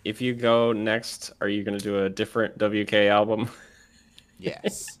 if you go next, are you going to do a different WK album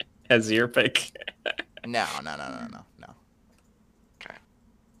Yes. as your pick? No.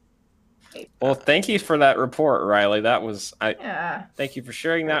 Well, thank you for that report, Riley. Yeah. Thank you for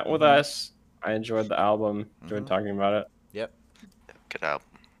sharing that with us. I enjoyed the album. Enjoyed talking about it. Yep. Good album.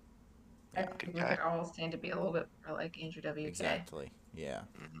 I good think we guy. could all stand to be a little bit more like Andrew WK. Exactly. Yeah.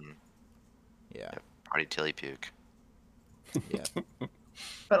 Hmm. Yeah. Party till you puke. Yeah.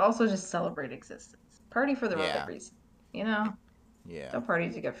 But also just celebrate existence. Party for the Yeah. right reason. You know? Yeah. Don't party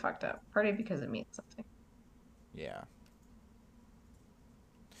to get fucked up. Party because it means something. Yeah.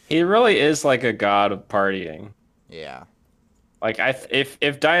 He really is like a god of partying. Yeah. Like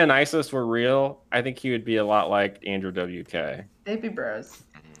if Dionysus were real, I think he would be a lot like Andrew WK. They'd be bros.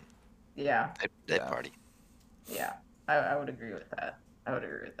 Mhm. Yeah. They Yeah. party. Yeah. I would agree with that.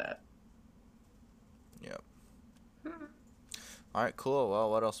 Yep. All right. Cool.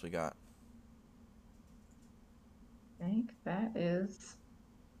 Well, what else we got? I think that is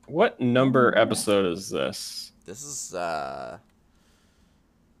What number episode is this? This is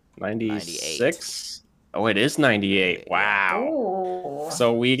 96? Oh, it is 98. Wow. Oh.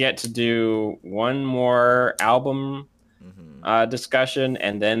 So we get to do one more album discussion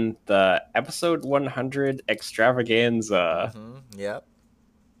and then the episode 100 extravaganza. Yep.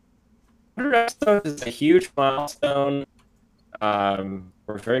 100 episodes is a huge milestone.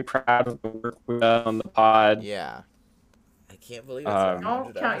 We're very proud of the work we've done on the pod. Yeah. I can't believe Um,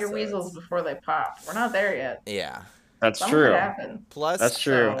 Don't count your weasels before they pop. We're not there yet. Yeah. That's Something true. could happen. Plus, That's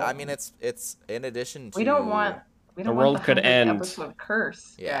true. I mean, it's in addition to We don't want The world the could 100th end. episode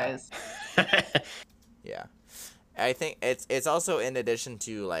curse, Yeah. guys. Yeah. I think it's also in addition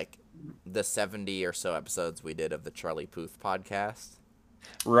to like the 70 or so episodes we did of the Charlie Puth podcast.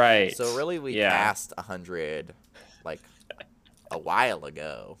 Right. So really we passed 100 like a while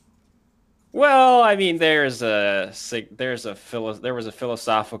ago. Well, I mean, there was a philosophical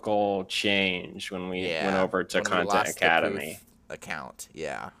change when we went over to when we Content lost the Academy. Puth account.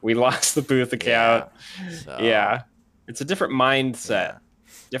 Yeah. We lost the Booth account. So, Yeah. It's a different mindset. yeah.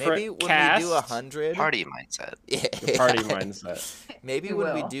 Different Maybe when cast. we do 100 Party mindset. The party mindset. Maybe We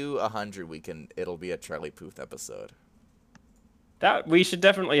when we will. do 100 it'll be a Charlie Puth episode. That we should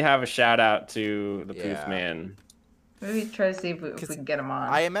definitely have a shout out to the Booth Yeah. man. Maybe try to see if we can get him on.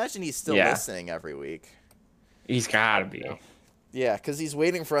 I imagine he's still Yeah. listening every week. He's gotta be. Yeah, because he's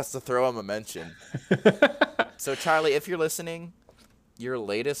waiting for us to throw him a mention. So, Charlie, if you're listening, your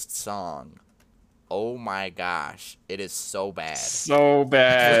latest song, oh my gosh, it is so bad. So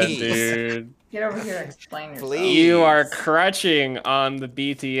bad, Please. dude. Get over here and explain yourself. Please. You are crutching on the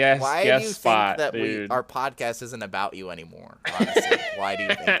BTS Why do guest you spot, think that dude. our podcast isn't about you anymore? Honestly, why do you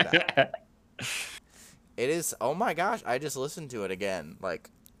think that? It is. Oh my gosh, I just listened to it again, like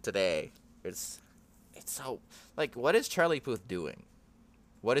today. It's so like, what is Charlie Puth doing?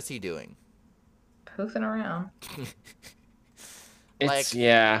 What is he doing? Poofing around. It's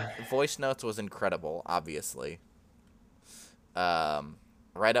yeah. Voice Notes was incredible, obviously.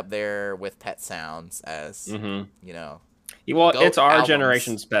 Right up there with Pet Sounds as Mm-hmm. you know. Well, GOAT it's our albums.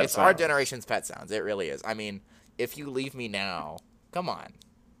 generation's Pet It's our Sounds. generation's Pet Sounds. It really is. I mean, If You Leave Me Now, come on.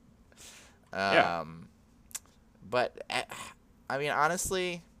 Yeah. But I mean,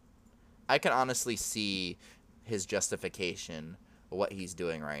 honestly, I can honestly see his justification what he's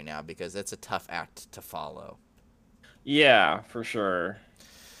doing right now, because it's a tough act to follow. Yeah, for sure.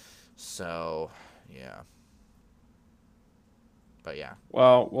 So, yeah. But yeah.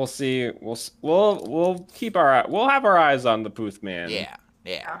 Well, we'll see. We'll have our eyes on the Booth Man.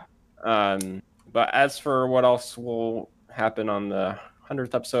 Yeah. But as for what else will happen on the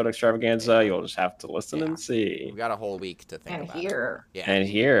 100th episode extravaganza, you'll just have to listen and see. We've got a whole week to think about hear. it. And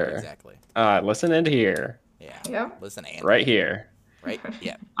hear. Exactly. Listen and hear. Yeah. Yep. Listen and right hear. here. Right?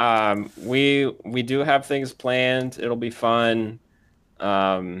 Yeah. We do have things planned. It'll be fun.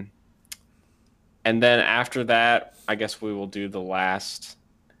 And then after that, I guess we will do the last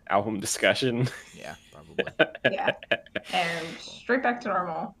album discussion. Yeah, probably. Yeah. And straight back to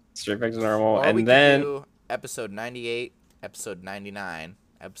normal. Straight back to normal. Or and we then could do episode 98, episode 99,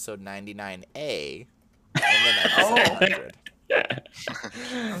 episode 99A, and then episode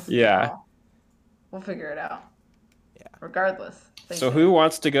 100. Yeah. We'll figure it out. Yeah. Regardless. So who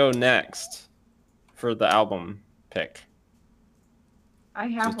wants to go next for the album pick? I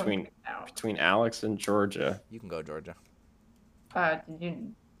have between one picked out. between Alex and Georgia. You can go, Georgia.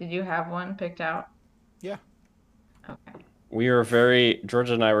 Did you have one picked out? Yeah. Okay.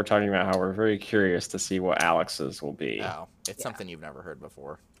 Georgia and I were talking about how we're very curious to see what Alex's will be. Oh, it's something you've never heard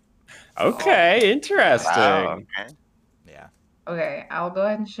before. Okay, interesting. Wow, okay. Yeah. Okay, I'll go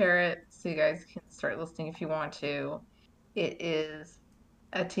ahead and share it so you guys can start listening if you want to. It is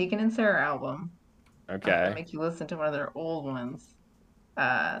a Tegan and Sarah album. I'm Okay. gonna make you listen to one of their old ones.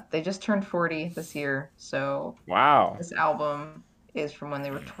 They just turned 40 this year, so Wow. this album is from when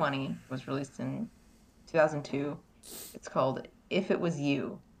they were 20. It was released in 2002. It's called If It Was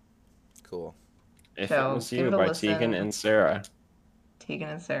You. Cool. If So, It Was give You it a by listen. Tegan and Sarah. Tegan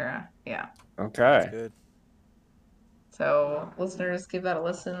and Sarah. Yeah. Okay. Good. So, listeners, give that a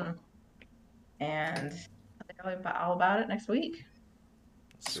listen. And I'll tell you all about it next week.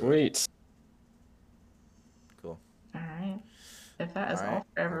 Let's do it. Sweet. Cool. All right. If that is All all right.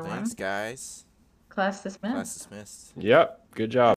 for everyone, Well, thanks, guys. class dismissed. Class dismissed. Yep. Good job.